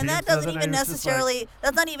on the team. And that doesn't even necessarily,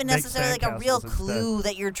 that's not even necessarily like a real clue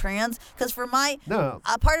that you're trans. Because for part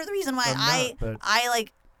of the reason why I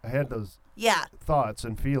had those Yeah. thoughts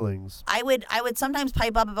and feelings. I would sometimes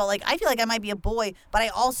pipe up about, like, I feel like I might be a boy, but I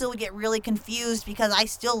also would get really confused because I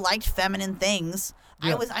still liked feminine things.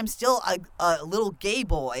 Yeah. I'm still a little gay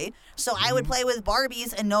boy, so I would play with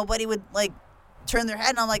Barbies and nobody would, like, turn their head,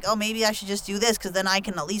 and I'm like, oh, maybe I should just do this because then I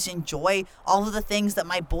can at least enjoy all of the things that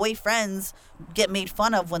my boy friends get made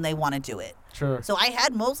fun of when they want to do it. Sure. So I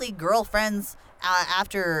had mostly girlfriends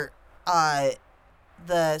after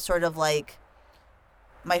the sort of, like,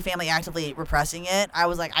 my family actively repressing it. I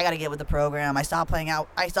was like, I gotta get with the program. I stopped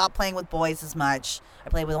playing with boys as much. I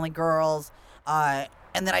played with only girls.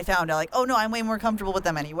 And then I found out, like, oh no, I'm way more comfortable with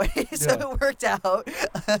them anyway. So it worked out.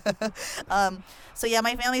 So yeah,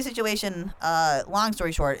 my family situation, long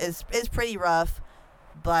story short, is pretty rough.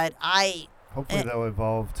 But hopefully they'll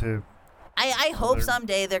evolve to. I hope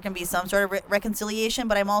someday there can be some sort of reconciliation,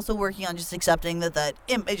 but I'm also working on just accepting that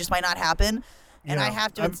it just might not happen. And I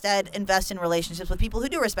have to instead invest in relationships with people who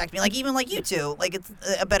do respect me, like even like you two. Like, it's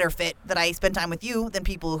a better fit that I spend time with you than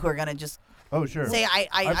people who are gonna just say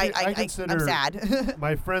I consider I'm sad.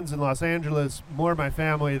 my friends in Los Angeles more my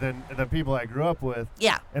family than the people I grew up with.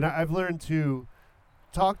 Yeah. And I've learned to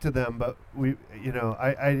talk to them, but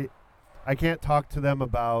I can't talk to them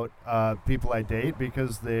about people I date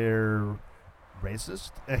because they're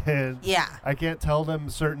racist, and I can't tell them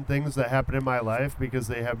certain things that happen in my life because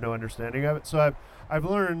they have no understanding of it. So I've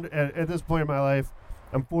learned at this point in my life,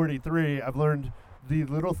 I'm 43, I've learned the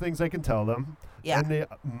little things I can tell them, and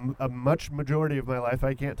a much majority of my life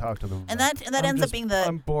I can't talk to them and about. that ends up being the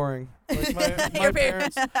I'm boring. Like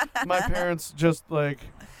my parents just like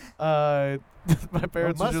my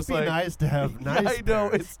parents must are just be like nice to have nice I know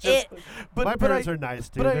parents. it's just but my parents are nice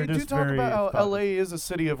too. But They're I do just talk very about how fun. LA is a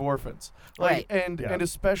city of orphans, like, Right. and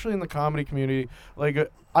especially in the comedy community,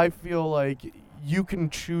 like I feel like you can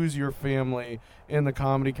choose your family in the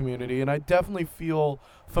comedy community, and I definitely feel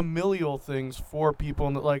familial things for people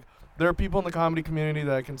in the, like, there are people in the comedy community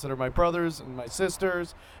that I consider my brothers and my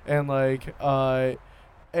sisters, and like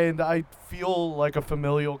and I feel like a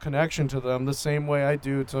familial connection to them the same way I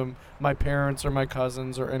do to my parents or my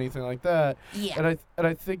cousins or anything like that. Yeah. And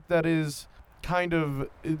I think that is kind of,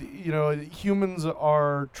 humans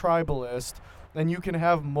are tribalist, and you can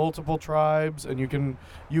have multiple tribes, and you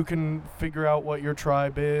can figure out what your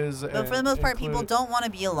tribe is. But for the most part, people don't want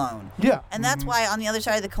to be alone. Yeah. And that's why on the other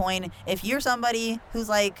side of the coin, if you're somebody who's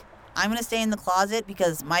like, I'm going to stay in the closet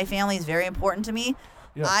because my family is very important to me,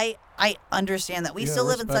 Yeah. I understand that. We Yeah, still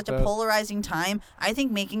live in such respect a that. polarizing time. I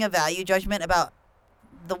think making a value judgment about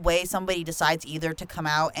the way somebody decides either to come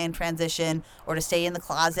out and transition or to stay in the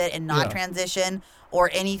closet and not Yeah. transition or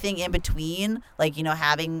anything in between, like,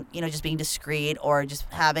 having, just being discreet or just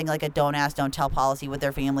having like a don't ask, don't tell policy with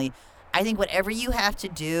their family. I think whatever you have to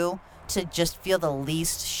do to just feel the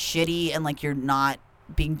least shitty and like you're not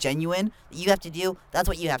being genuine, you have to do, that's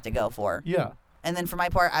what you have to go for. Yeah. And then for my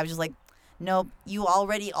part, I was just like, nope,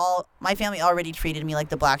 my family already treated me like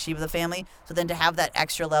the black sheep of the family. So then to have that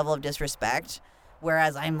extra level of disrespect,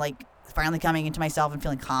 whereas I'm like finally coming into myself and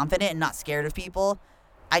feeling confident and not scared of people,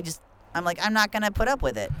 I'm like, I'm not going to put up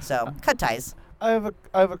with it. So cut ties. I have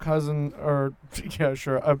a cousin, or yeah,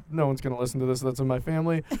 sure. No one's gonna listen to this. That's in my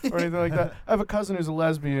family or anything like that. I have a cousin who's a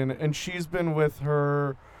lesbian, and she's been with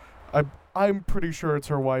her. I'm pretty sure it's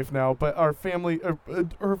her wife now, but our family,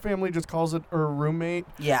 her family just calls it her roommate.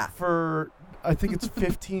 Yeah. For I think it's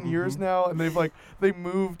 15 years now, and they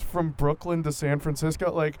moved from Brooklyn to San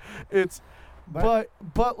Francisco. Like it's. But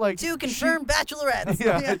like Two confirmed bachelorettes.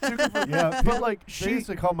 Yeah, two confirmed. Yeah, But like they she used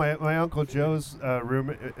to call my Uncle Joe's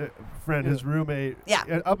friend his roommate.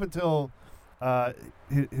 Yeah. Up until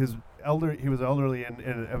he was elderly and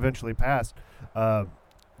eventually passed.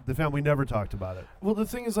 The family never talked about it. Well, the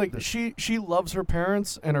thing is, like, she loves her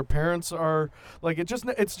parents, and her parents are like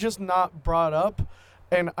it's just not brought up.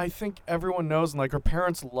 And I think everyone knows, and like her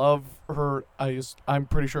parents love her. I'm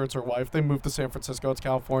pretty sure it's her wife. They moved to San Francisco. It's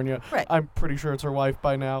California. Right. I'm pretty sure it's her wife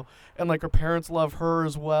by now. And like her parents love her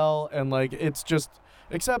as well. And like it's just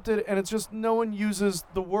accepted. And it's just no one uses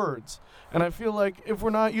the words. And I feel like if we're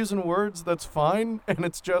not using words, that's fine. And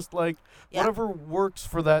it's just like whatever works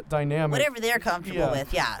for that dynamic. Whatever they're comfortable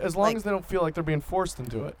with. Yeah. As long as they don't feel like they're being forced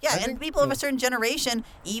into it. Yeah, and people of a certain generation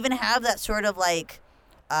even have that sort of like,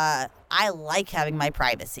 I like having my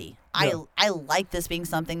privacy. Yeah. I like this being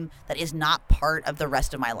something that is not part of the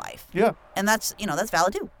rest of my life. Yeah. And that's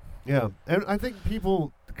valid too. Yeah, and I think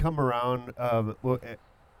people come around.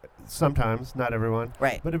 Sometimes, not everyone.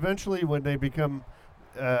 Right. But eventually, when they become,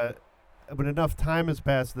 when enough time has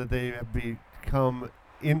passed that they have become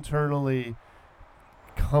internally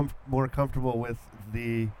more comfortable with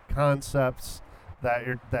the concepts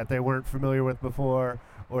that they weren't familiar with before,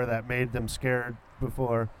 or that made them scared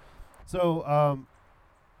before. So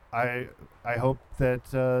I hope that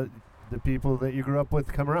the people that you grew up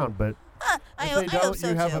with come around, but I if they don't, hope so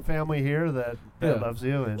you have too. a family here that loves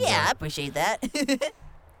you, and Yeah, I appreciate that.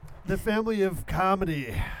 the family of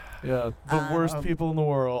comedy. Yeah. The worst people in the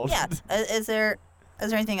world. Yeah. Is there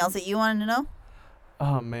anything else that you wanted to know?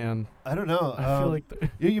 Oh man. I don't know. I feel like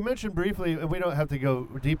you mentioned briefly, and we don't have to go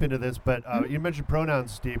deep into this, but you mentioned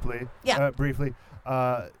pronouns briefly.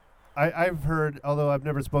 I've heard, although I've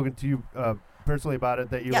never spoken to you personally about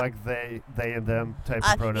it, that you like they and them type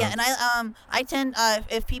of pronouns. Yeah, and I tend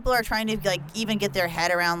if people are trying to like even get their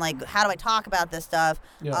head around like how do I talk about this stuff.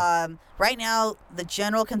 Yeah. Right now the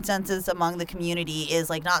general consensus among the community is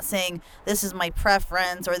like not saying this is my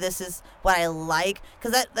preference or this is what I like,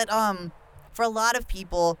 because that for a lot of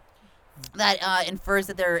people that infers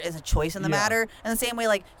that there is a choice in the matter. In the same way,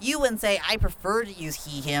 like you wouldn't say I prefer to use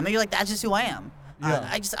he him, and you're like that's just who I am.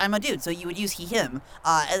 Yeah. I'm a dude, so you would use he him.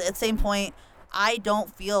 At the same point, I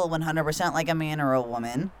don't feel 100% like a man or a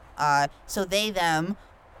woman. So they them,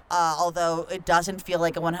 although it doesn't feel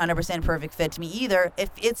like a 100% perfect fit to me either,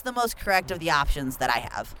 if it's the most correct of the options that I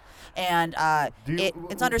have. And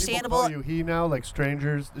it's understandable. People call you he now, like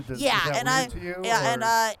strangers? Is that and weird to you,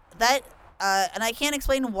 and I can't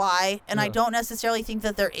explain why, and I don't necessarily think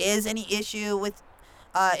that there is any issue with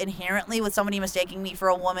inherently with somebody mistaking me for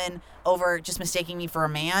a woman over just mistaking me for a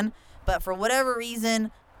man. But for whatever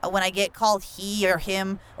reason, when I get called he or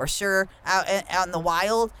him or sir out in the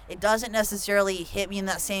wild, it doesn't necessarily hit me in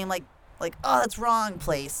that same like oh that's wrong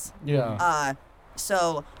place. Yeah.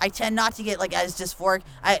 So I tend not to get like as dysphoric.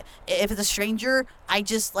 If it's a stranger, I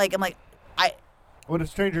just like I'm like What a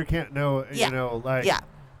stranger can't know, Yeah. you know, like yeah.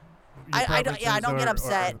 I don't get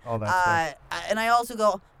upset. Or all that stuff. And I also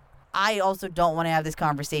go, I also don't want to have this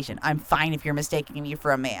conversation. I'm fine if you're mistaking me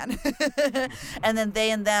for a man. And then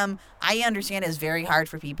they and them, I understand is very hard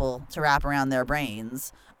for people to wrap around their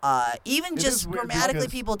brains. Even It just is weird grammatically,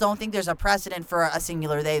 because- people don't think there's a precedent for a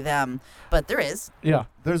singular they, them. But there is. Yeah.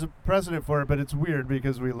 There's a precedent for it, but it's weird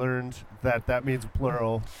because we learned that means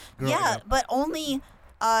plural growing Yeah, up. but only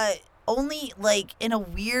like in a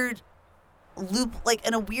weird loop, like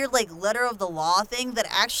in a weird like letter of the law thing that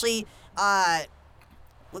actually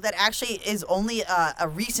is only a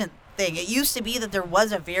recent thing. It used to be that there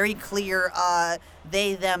was a very clear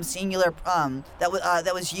they them singular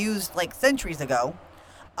that was used like centuries ago,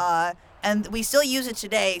 and we still use it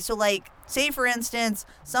today. So like, say for instance,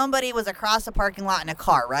 somebody was across the parking lot in a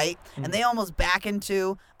car, right? Mm-hmm. And they almost back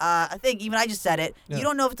into I think even I just said it. Yeah. You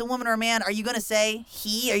don't know if it's a woman or a man. Are you gonna say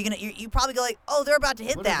he? Are you gonna? You probably go like, oh, they're about to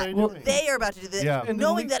hit What are that. they doing? They are about to do this, Yeah. And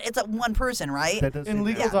knowing the that it's one person, right? That does In seem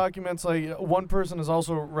legal bad. documents, like one person is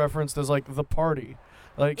also referenced as like the party.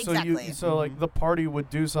 Like Exactly. so like the party would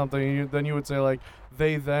do something, and then you would say like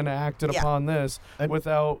they then acted Yeah. upon this And-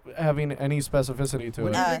 without having any specificity to What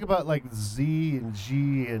it. do you think about like Z and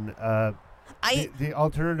G and the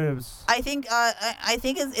alternatives? I think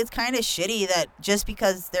it's kind of shitty that just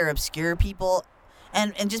because they're obscure people,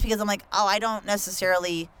 and just because I'm like, oh, I don't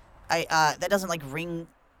necessarily, that doesn't like ring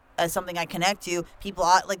as something I connect to. People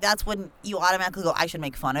like, that's when you automatically go, I should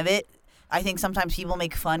make fun of it. I think sometimes people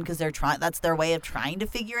make fun because that's their way of trying to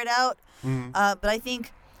figure it out. But I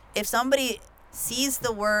think if somebody sees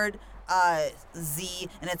the word Z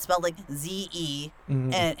and it's spelled like Z-E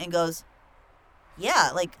Mhm. and goes,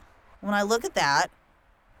 yeah, like when I look at that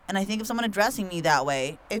and I think of someone addressing me that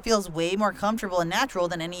way, it feels way more comfortable and natural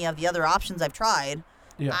than any of the other options I've tried.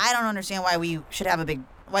 Yeah. I don't understand why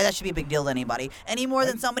why that should be a big deal to anybody any more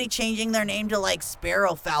than somebody changing their name to like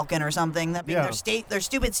Sparrow Falcon or something, that being Yeah. their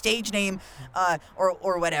stupid stage name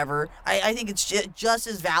or whatever. I think it's just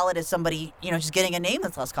as valid as somebody just getting a name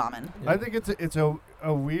that's less common. I think it's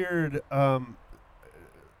a weird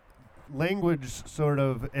language sort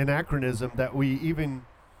of anachronism that we even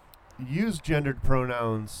use gendered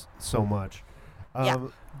pronouns so much.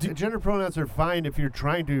 Gendered pronouns are fine if you're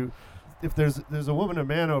trying to, if there's a woman or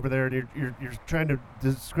man over there and you're trying to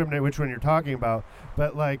discriminate which one you're talking about.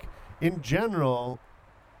 But like in general,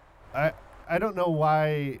 I don't know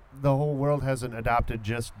why the whole world hasn't adopted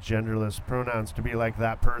just genderless pronouns to be like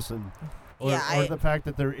that person, or the fact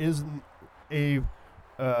that there isn't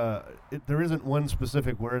there isn't one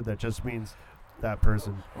specific word that just means that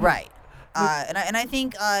person. Right. And I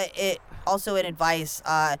think it also in advice,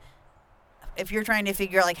 if you're trying to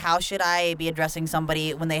figure out like how should I be addressing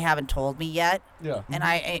somebody when they haven't told me yet, Yeah. and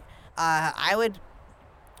I would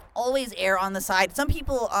always err on the side. Some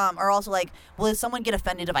people are also like, well, does someone get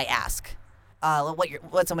offended if I ask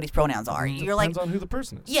what somebody's pronouns are? You're like, Depends on who the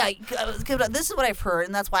person is. yeah, 'cause this is what I've heard,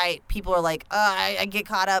 and that's why people are like, I get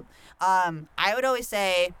caught up. I would always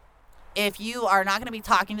say, if you are not going to be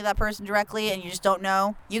talking to that person directly and you just don't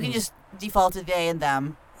know, you can just default to they and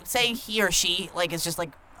them. Saying he or she, like, is just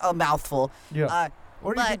like a mouthful. Yeah.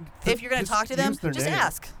 Or you But can if you're going to just talk to them, use their just name.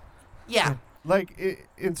 ask. Yeah. Like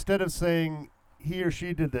instead of saying he or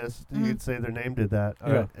she did this, you could say their name did that.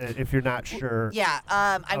 Yeah. If you're not sure Yeah.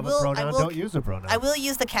 I of will. a pronoun, I will. don't use a pronoun. I will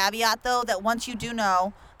use the caveat though that once you do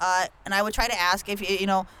know, and I would try to ask if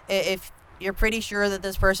if you're pretty sure that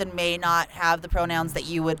this person may not have the pronouns that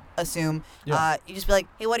you would assume. Yeah. You just be like,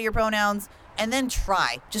 hey, what are your pronouns? And then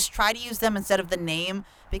just try to use them instead of the name,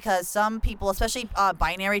 because some people, especially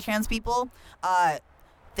binary trans people,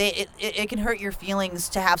 it can hurt your feelings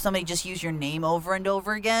to have somebody just use your name over and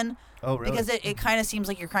over again. Oh, really? Because it kind of seems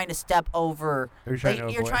like you're trying to step over. Are you trying Like,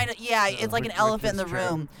 to you're avoid- trying to, it's like an Rick- elephant in the Rick's chair.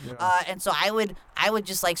 room. Yeah. And so I would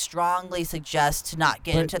just like strongly suggest to not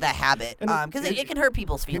get But- into that habit, and because it can hurt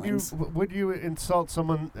people's Can you, feelings. would you insult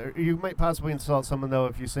someone? You might possibly insult someone though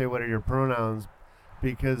if you say what are your pronouns,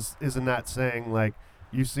 because isn't that saying like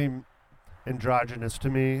you seem androgynous to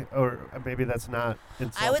me, or maybe that's not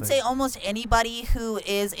insulting. I would say almost anybody who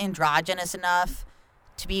is androgynous enough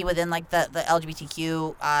to be within like the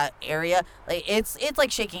LGBTQ area, like it's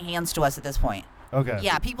like shaking hands to us at this point. Okay.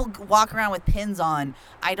 Yeah, people walk around with pins on.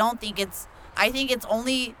 I think it's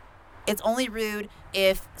only rude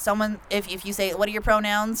if you say, what are your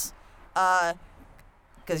pronouns?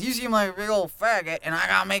 Because you seem like a big old faggot, and I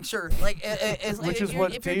gotta make sure. Like, it's Which if is you're-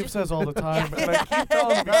 what if you're Dave just- says all the time. And I keep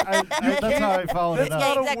telling him, That's how I followed that's it up.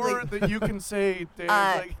 not exactly. a word that you can say, Dave.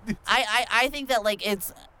 I think that like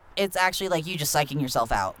it's actually like you just psyching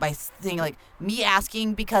yourself out by saying like me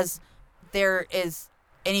asking because there is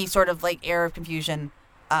any sort of like air of confusion.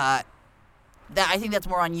 That I think that's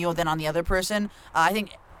more on you than on the other person. I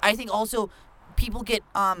think also people get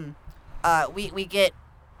we get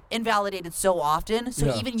invalidated so often. So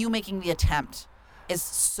Yeah. even you making the attempt is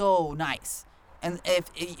so nice. And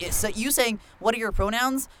so you saying what are your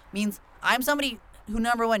pronouns means I'm somebody who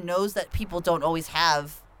number one knows that people don't always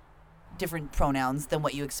have different pronouns than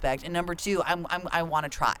what you expect, and number two, I want to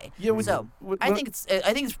try. Yeah, I think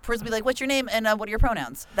it's principally like, what's your name and what are your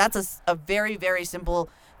pronouns? That's a very very simple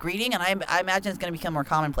greeting, and I imagine it's going to become more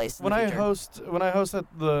commonplace in when the I future. host at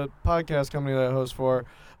the podcast company that I host for,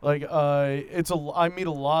 like I meet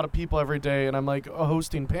a lot of people every day, and I'm like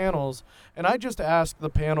hosting panels, and I just ask the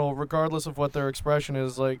panel, regardless of what their expression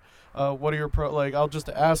is, like what are your I'll just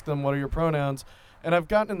ask them what are your pronouns, and I've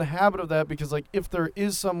gotten in the habit of that because like if there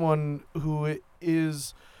is someone who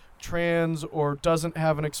is trans or doesn't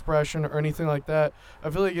have an expression or anything like that, I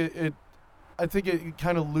feel like I think it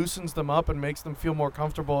kind of loosens them up and makes them feel more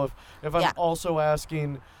comfortable if I'm also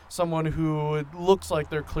asking someone who looks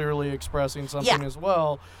like they're clearly expressing something as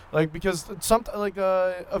well. Like, because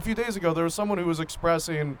a few days ago, there was someone who was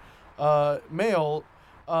expressing male,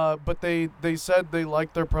 but they said they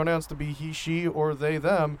liked their pronouns to be he, she, or they,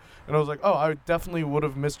 them. And I was like, oh, I definitely would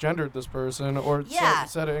have misgendered this person or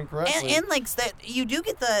said it incorrectly. And like, you do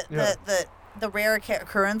get the rare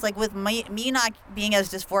occurrence, like with me not being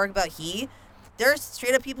as dysphoric about he, there's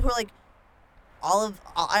straight up people who are like,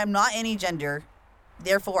 I'm not any gender,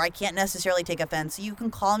 therefore I can't necessarily take offense. You can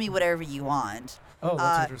call me whatever you want. Oh,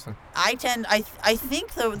 that's interesting. I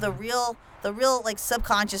think the real like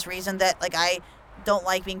subconscious reason that like I don't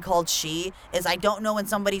like being called she is I don't know when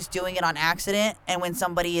somebody's doing it on accident and when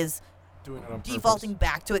somebody is doing it on defaulting purpose.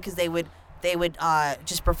 back to it because they would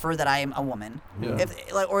just prefer that I am a woman. Yeah.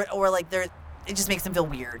 If like or like it just makes them feel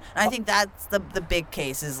weird. And I think that's the big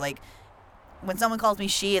case is like when someone calls me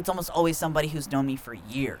she, it's almost always somebody who's known me for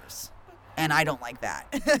years. And I don't like that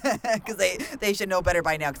because they should know better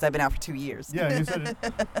by now because I've been out for 2 years. Yeah,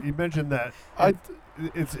 you mentioned that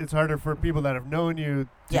it's harder for people that have known you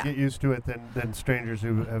to get used to it than strangers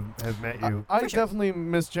who have met you. I definitely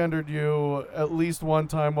misgendered you at least one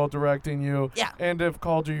time while directing you. Yeah. And have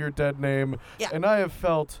called you your dead name. Yeah. And I have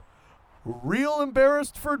felt real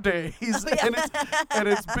embarrassed for days. And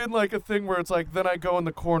it's been like a thing where it's like then I go in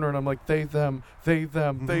the corner and I'm like they them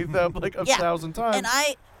like a thousand times.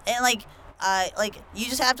 And you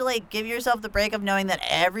just have to like give yourself the break of knowing that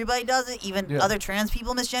everybody does it, even other trans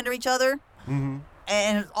people misgender each other. Mm-hmm.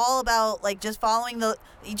 And it's all about like just follow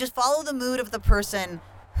the mood of the person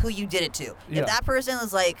who you did it to. Yeah. If that person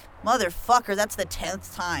is like, motherfucker, that's the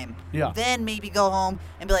 10th time, then maybe go home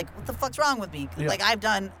and be like, what the fuck's wrong with me? Yeah. Like I've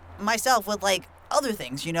done myself with like other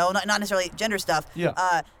things, not necessarily gender stuff.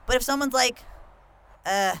 Yeah. But if someone's like,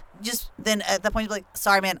 just then at that point you're like,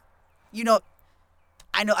 sorry man,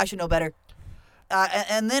 I know I should know better.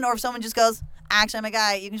 And then, or if someone just goes, actually I'm a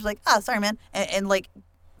guy, you can just be like, oh, sorry man, and like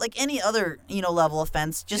any other level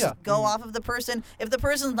offense, just go off of the person. If the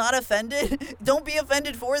person's not offended, don't be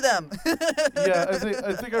offended for them.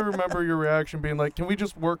 I think I remember your reaction being like, can we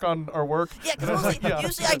just work on our work? Yeah, because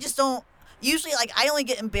usually I just don't. Usually, like I only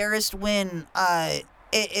get embarrassed when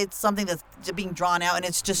it's something that's being drawn out and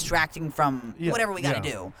it's distracting from whatever we got to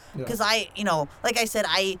do. Because like I said,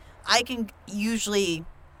 I can usually.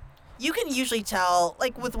 You can usually tell,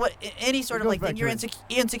 like with any sort of like thing you're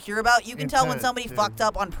insecure about, you can tell when somebody fucked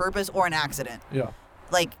up on purpose or an accident. Yeah.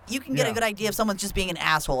 Like, you can get a good idea if someone's just being an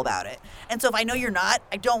asshole about it. And so if I know you're not,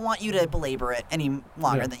 I don't want you to belabor it any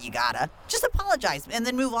longer than you gotta. Just apologize and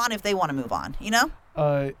then move on if they want to move on,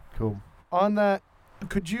 Cool. On that,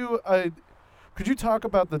 could you talk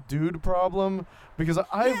about the dude problem? Because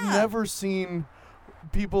I've never seen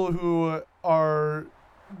people who are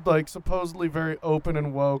like supposedly very open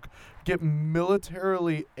and woke get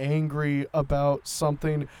militarily angry about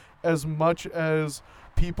something as much as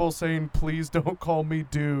people saying please don't call me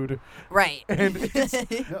dude. Right. And it's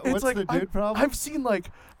what's like the dude problem? I've seen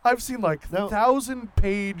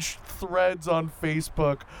 1,000-page threads on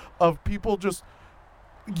Facebook of people just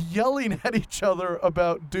yelling at each other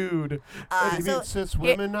about dude. You mean cis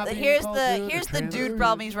women not being called dude? Here's the dude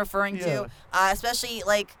problem he's referring to, especially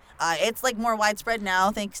like it's like more widespread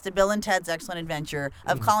now thanks to Bill and Ted's Excellent Adventure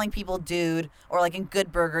of calling people dude, or like in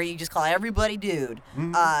Good Burger you just call everybody dude.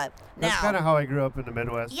 That's kind of how I grew up in the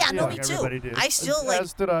Midwest. Yeah, no, me too. Everybody did. I still like.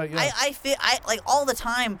 As did I. Yeah. I feel like all the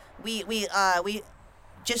time we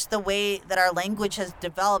just the way that our language has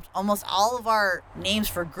developed, almost all of our names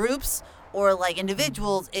for groups or like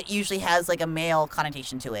individuals, it usually has like a male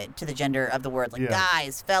connotation to it, to the gender of the word, like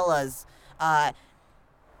guys, fellas, and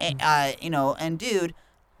dude.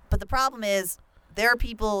 But the problem is there are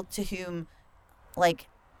people to whom like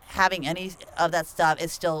having any of that stuff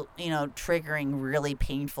is still, triggering really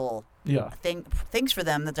painful things for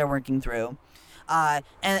them that they're working through.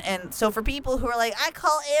 And so for people who are like, I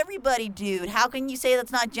call everybody dude, how can you say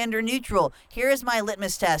that's not gender neutral? Here is my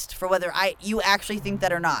litmus test for whether you actually think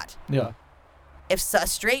that or not. Yeah. If a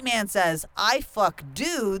straight man says, I fuck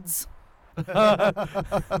dudes, who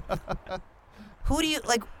do you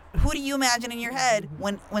imagine in your head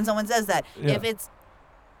when someone says that? Yeah.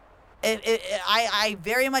 I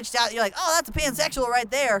very much doubt you're like, oh, that's a pansexual right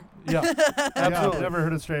there. Yeah, Yeah, I've absolutely. never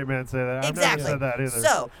heard a straight man say that. I've Exactly. never said that either.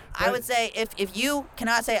 So I But- would say if you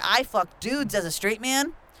cannot say I fuck dudes as a straight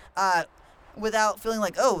man, without feeling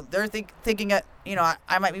like, oh, they're thinking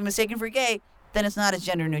I might be mistaken for gay, then it's not as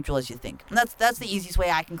gender neutral as you think. And that's the easiest way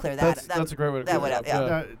I can clear that. That's a great way to that clear would it yeah.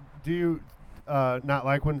 up. Do you not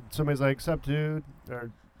like when somebody's like, "Sup, dude"?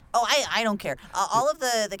 Or Oh, I don't care. All of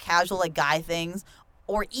the casual like guy things,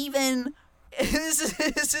 or even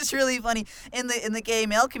this is really funny in the gay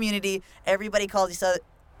male community. Everybody calls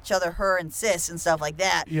each other her and sis and stuff like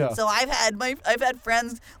that. Yeah. So I've had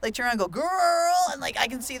friends like turn around and go girl, and like I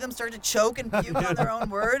can see them start to choke and puke on their own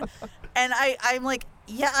word, and I'm like,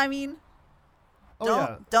 yeah, I mean,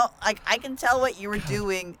 don't like I can tell what you were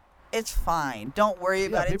doing. It's fine. Don't worry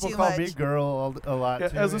about it people too call much. me girl a lot Yeah,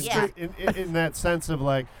 too. as a straight- in that sense of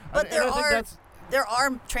like, But and I think that's there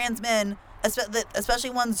are trans men,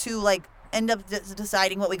 especially ones who like end up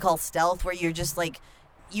deciding what we call stealth, where you're just like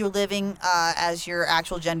you're living as your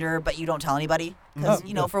actual gender, but you don't tell anybody because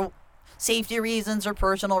for safety reasons or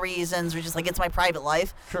personal reasons, or just like it's my private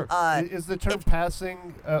life. Sure. is the term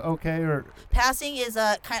passing okay or Passing is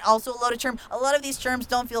also a loaded term. A lot of these terms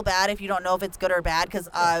don't feel bad if you don't know if it's good or bad because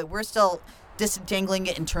we're still disentangling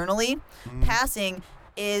it internally. Passing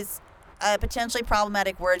is a potentially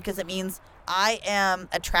problematic word because it means I am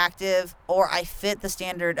attractive or I fit the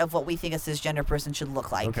standard of what we think a cisgender person should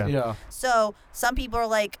look like. Okay. Yeah. So some people are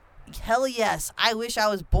like, hell yes, I wish I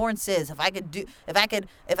was born cis. If I could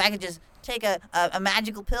just take a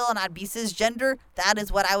magical pill and I'd be cisgender, that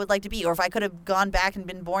is what I would like to be. Or if I could have gone back and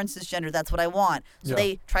been born cisgender, that's what I want. So Yeah.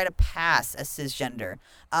 they try to pass as cisgender.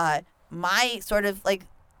 My sort of like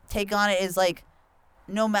take on it is like,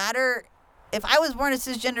 no matter if I was born a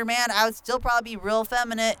cisgender man, I would still probably be real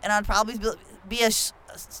effeminate and I'd probably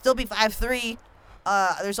still be 5'3".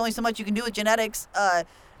 There's only so much you can do with genetics.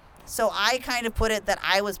 So I kind of put it that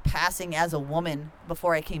I was passing as a woman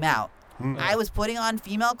before I came out. I was putting on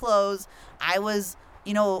female clothes. I was,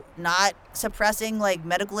 not suppressing like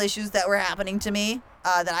medical issues that were happening to me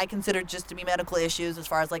that I considered just to be medical issues as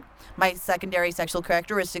far as like my secondary sexual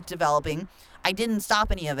characteristics developing. I didn't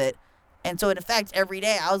stop any of it. And so in effect, every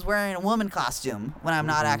day I was wearing a woman costume when I'm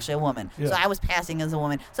not actually a woman. Yeah. So I was passing as a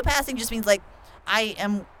woman. So passing just means like I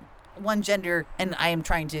am one gender and I am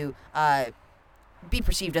trying to be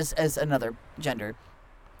perceived as another gender.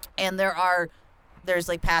 And there's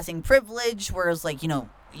like passing privilege, whereas like, you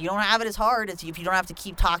don't have it as hard as if you don't have to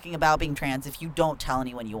keep talking about being trans if you don't tell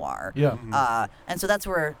anyone you are. Yeah. And so that's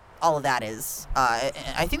where all of that is.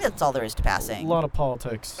 I think that's all there is to passing. A lot of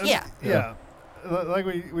politics. Yeah. yeah. Like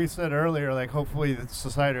we said earlier, like hopefully the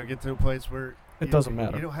society will get to a place where It doesn't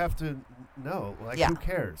matter. You don't have to know. Like Yeah. who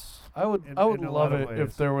cares? I would in love a lot of it ways.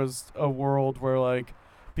 if there was a world where like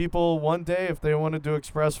people one day if they wanted to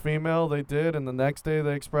express female they did, and the next day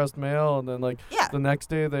they expressed male, and then like Yeah. the next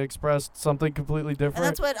day they expressed something completely different. And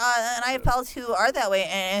that's what, and I have pals who are that way,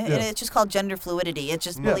 and Yeah. it's just called gender fluidity. It's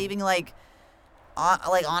just Yeah. believing, like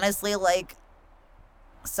honestly, like,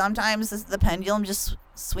 sometimes the pendulum just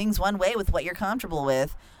swings one way with what you're comfortable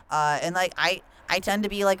with. And, like, I tend to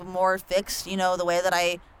be, like, more fixed, the way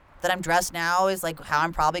that I'm dressed now is, like, how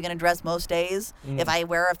I'm probably going to dress most days. If I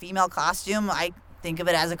wear a female costume, I think of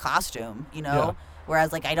it as a costume, Yeah.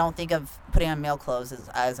 Whereas, like, I don't think of putting on male clothes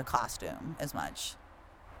as a costume as much.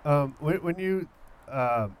 When you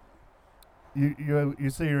you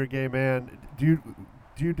say you're a gay man, do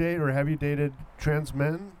you date or have you dated trans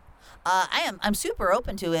men? I'm super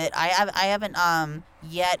open to it. I haven't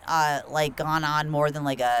yet like gone on more than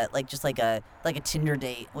like a Tinder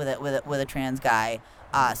date with a trans guy.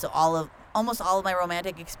 So almost all of my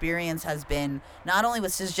romantic experience has been not only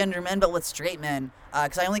with cisgender men but with straight men.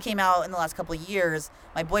 Because I only came out in the last couple of years.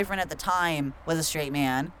 My boyfriend at the time was a straight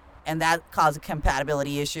man, and that caused a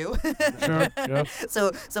compatibility issue. Sure. Yeah.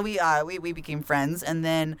 So we became friends, and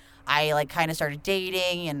then I like kind of started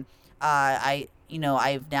dating, and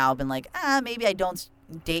I've now been like, maybe I don't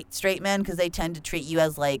date straight men because they tend to treat you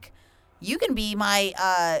as like, you can be my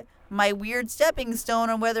weird stepping stone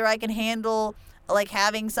on whether I can handle like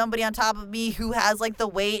having somebody on top of me who has like the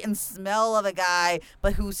weight and smell of a guy,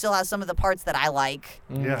 but who still has some of the parts that I like.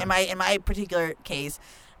 Yeah. In my particular case.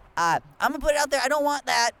 I'm gonna put it out there. I don't want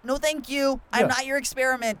that. No, thank you. I'm Yeah. not your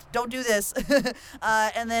experiment. Don't do this.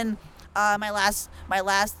 And then my last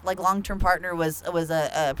like long-term partner was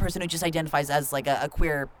a person who just identifies as like a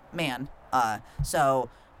queer man.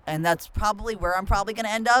 And that's probably where I'm probably gonna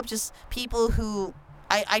end up. Just people who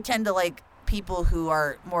I tend to like people who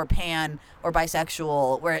are more pan or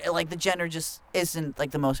bisexual, where like the gender just isn't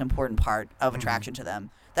like the most important part of attraction to them.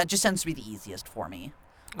 That just tends to be the easiest for me.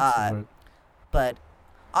 Right. But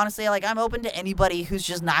honestly, like, I'm open to anybody who's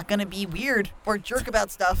just not gonna be weird or jerk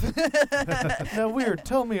about stuff. Now, weird.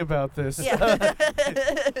 Tell me about this. Yeah.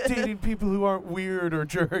 Dating people who aren't weird or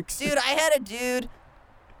jerks. Dude, I had a dude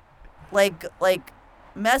like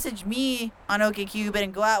message me on OkCupid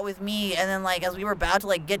and go out with me, and then like as we were about to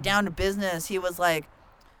like get down to business, he was like,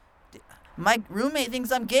 my roommate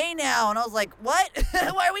thinks I'm gay now, and I was like, what?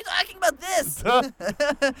 Why are we talking about this?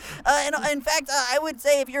 And in fact, I would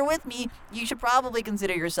say if you're with me, you should probably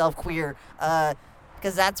consider yourself queer,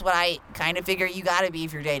 because that's what I kind of figure you gotta be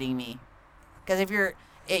if you're dating me. Because if you're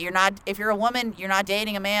a woman, you're not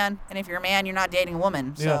dating a man, and if you're a man, you're not dating a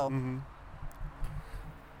woman. So. Yeah. Mm-hmm.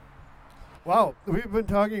 Wow, we've been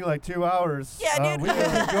talking like 2 hours. Yeah, dude. We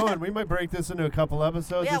can keep going. We might break this into a couple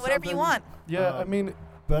episodes. Yeah, or whatever you something. want. Yeah, I mean,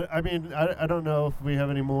 But I mean, I don't know if we have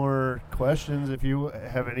any more questions. If you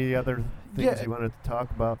have any other things Yeah. you wanted to talk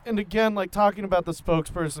about. and again, like talking about the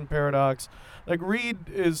spokesperson paradox, like Reed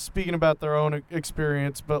is speaking about their own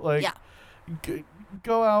experience, but like Yeah.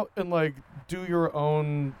 Go out and like do your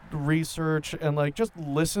own research and like just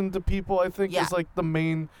listen to people. I think Yeah. is like the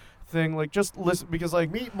main thing. Like just listen, because like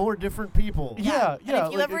Meet more different people. Yeah, And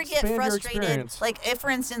if you like, ever get expand your frustrated, experience. like if, for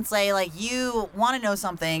instance, say like you want to know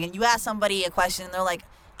something and you ask somebody a question and they're like,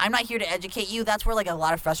 I'm not here to educate you. That's where like a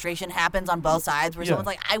lot of frustration happens on both sides, where Yeah. someone's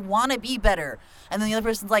like, I want to be better, and then the other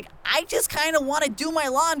person's like, I just kind of want to do my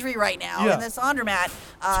laundry right now Yeah. in this laundromat.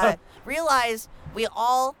 Realize we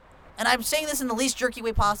all, and I'm saying this in the least jerky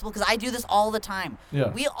way possible because I do this all the time. Yeah.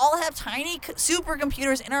 We all have tiny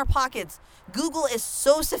supercomputers in our pockets. Google is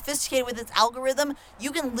so sophisticated with its algorithm,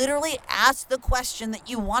 you can literally ask the question that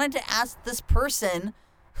you wanted to ask this person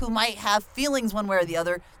who might have feelings one way or the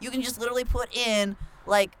other. You can just literally put in,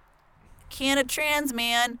 like, can a trans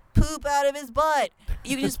man poop out of his butt?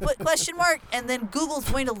 You can just put question mark, and then Google's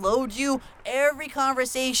going to load you every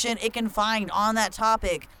conversation it can find on that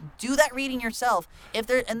topic. Do that reading yourself. If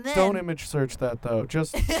there, and then don't image search that though.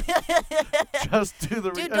 Just do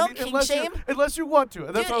the. Dude, don't kink shame. Unless you want to.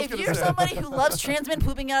 And that's Dude, what I was if gonna you're say. somebody who loves trans men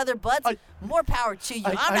pooping out of their butts, more power to you.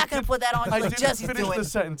 I'm not going to put that on you I like didn't Jesse's finish doing. the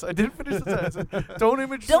sentence. I didn't finish the sentence. Don't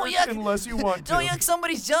image Don't search yuck- unless you want to. Don't yuck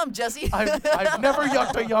somebody's yum, Jesse. I've never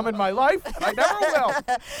yucked a yum in my life, and I never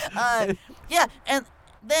will. Yeah, and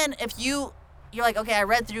then if you're like, okay, I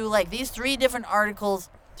read through like these 3 different articles.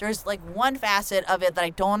 There's like one facet of it that I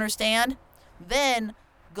don't understand. Then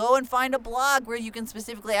go and find a blog where you can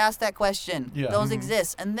specifically ask that question. Yeah. Those Mhm.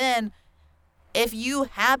 exist. And then if you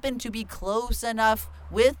happen to be close enough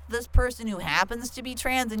with this person who happens to be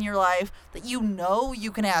trans in your life that you know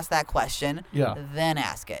you can ask that question, Yeah. then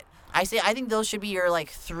ask it. I think those should be your like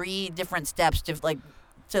 3 different steps to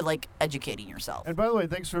educating yourself. And by the way,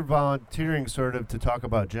 thanks for volunteering sort of to talk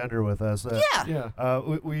about gender with us. Yeah. Yeah.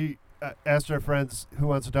 We asked our friends who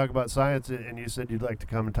wants to talk about science, and you said you'd like to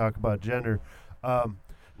come and talk about gender.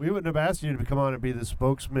 We wouldn't have asked you to come on and be the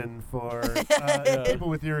spokesman for people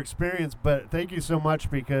with your experience, but thank you so much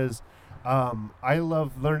because I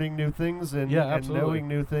love learning new things and absolutely. knowing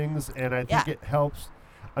new things, and I think it helps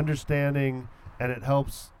understanding, and it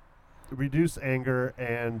helps reduce anger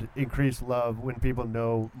and increase love when people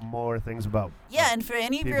know more things about. Yeah, and for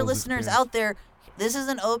any of your people's listeners experience. out there, this is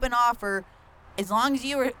an open offer. As long as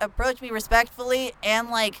you approach me respectfully and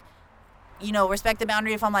respect the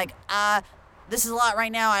boundary. If I'm like, this is a lot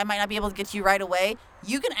right now, I might not be able to get to you right away.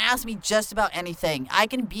 You can ask me just about anything. I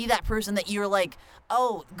can be that person that you're like,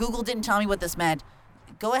 oh, Google didn't tell me what this meant.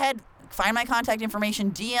 Go ahead, find my contact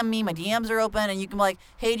information, DM me. My DMs are open, and you can be like,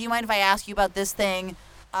 hey, do you mind if I ask you about this thing?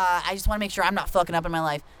 I just want to make sure I'm not fucking up in my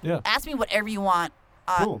life. Yeah. Ask me whatever you want.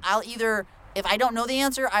 Cool. I'll either, if I don't know the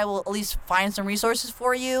answer, I will at least find some resources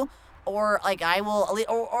for you, or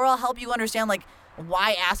I'll help you understand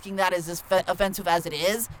why asking that is as offensive as it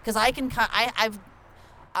is. Because I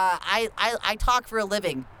talk for a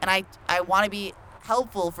living, and I want to be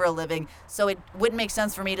helpful for a living, so it wouldn't make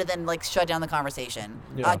sense for me to then shut down the conversation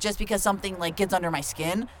just because something gets under my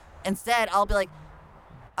skin. Instead, I'll be like,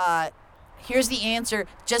 here's the answer.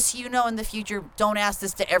 Just so you know, in the future, don't ask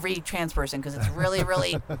this to every trans person because it's really,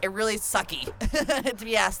 really, really sucky to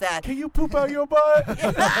be asked that. Can you poop out your butt?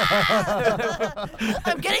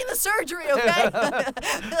 I'm getting the surgery, okay?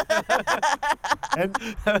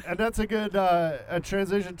 and that's a good a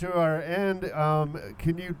transition to our end.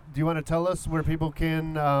 Do you want to tell us where people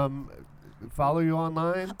can follow you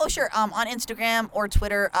online? Oh, sure. On Instagram or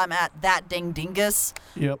Twitter, I'm at thatdingdingus.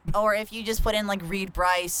 Yep. Or if you just put in Reed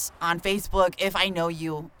Brice on Facebook, if I know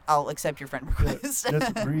you, I'll accept your friend request.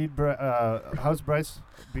 That's Reed. How's Brice?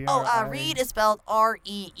 Reed is spelled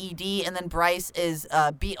R-E-E-D, and then Brice is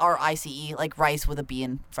B-R-I-C-E, like rice with a B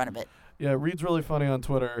in front of it. Yeah, Reed's really funny on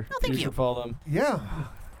Twitter. Oh, thank you. Should follow him. Yeah.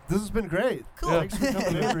 This has been great. Cool. Thanks for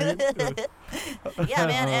coming in, Reed. Yeah,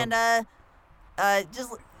 man, and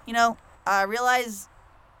just realize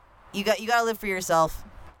you gotta live for yourself.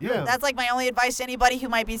 Yeah. That's like my only advice to anybody who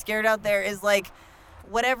might be scared out there is like,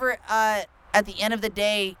 whatever. At the end of the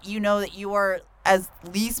day, you know that you are as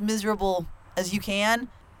least miserable as you can,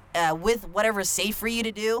 with whatever's safe for you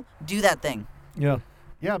to do. Do that thing. Yeah.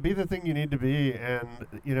 Yeah, be the thing you need to be, and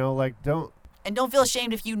don't. And don't feel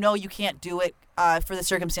ashamed if you know you can't do it for the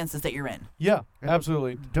circumstances that you're in. Yeah,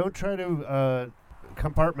 absolutely. Don't try to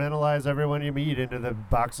compartmentalize everyone you meet into the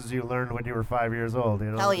boxes you learned when you were 5 years old.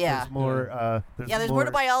 Hell yeah. There's more. There's more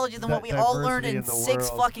to biology than what we all learned in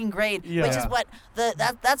sixth fucking grade, Yeah. which is what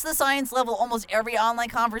that's the science level almost every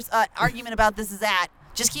online argument about this is at.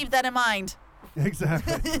 Just keep that in mind.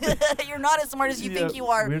 Exactly. You're not as smart as you think you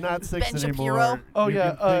are. We're not six Ben anymore. Shapiro. Oh, You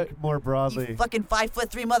yeah, can think more broadly. You fucking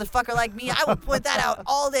 5'3" motherfucker like me. I will point that out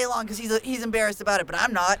all day long because he's embarrassed about it, but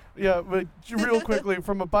I'm not. Yeah, but real quickly,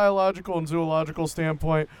 from a biological and zoological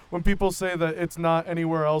standpoint, when people say that it's not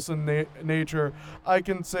anywhere else in nature, I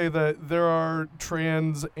can say that there are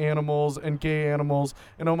trans animals and gay animals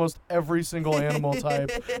in almost every single animal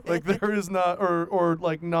type. Like there is not, or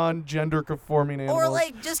like non-gender conforming animals. Or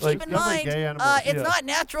like, just Like, keep in definitely mind, gay animals, it's yeah. not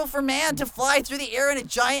natural for man to fly through the air in a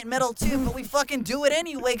giant metal tube, but we fucking do it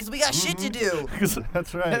anyway because we got shit to do.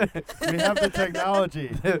 That's right. We have the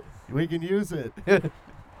technology. We can use it.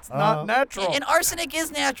 It's not natural. And arsenic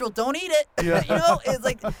is natural. Don't eat it. Yeah. It's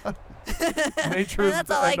like. Nature is That's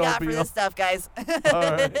the all I end all got for be this all. stuff, guys. All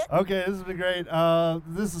right. Okay, this has been great.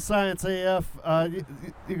 This is Science AF.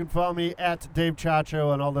 You can follow me at Dave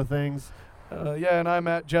Chacho on all the things. Yeah, and I'm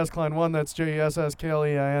at Jess Klein 1. That's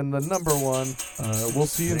JESSKLEIN, the number 1. We'll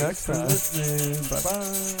see you next time. Bye bye.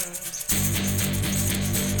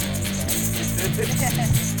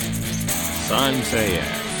 Science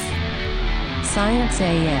AF. Science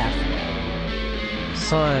AF.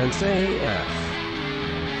 Science AF.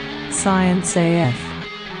 Science AF.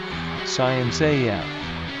 Science AF.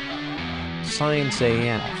 Science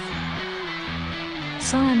AF.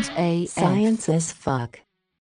 Science AF. Science as fuck.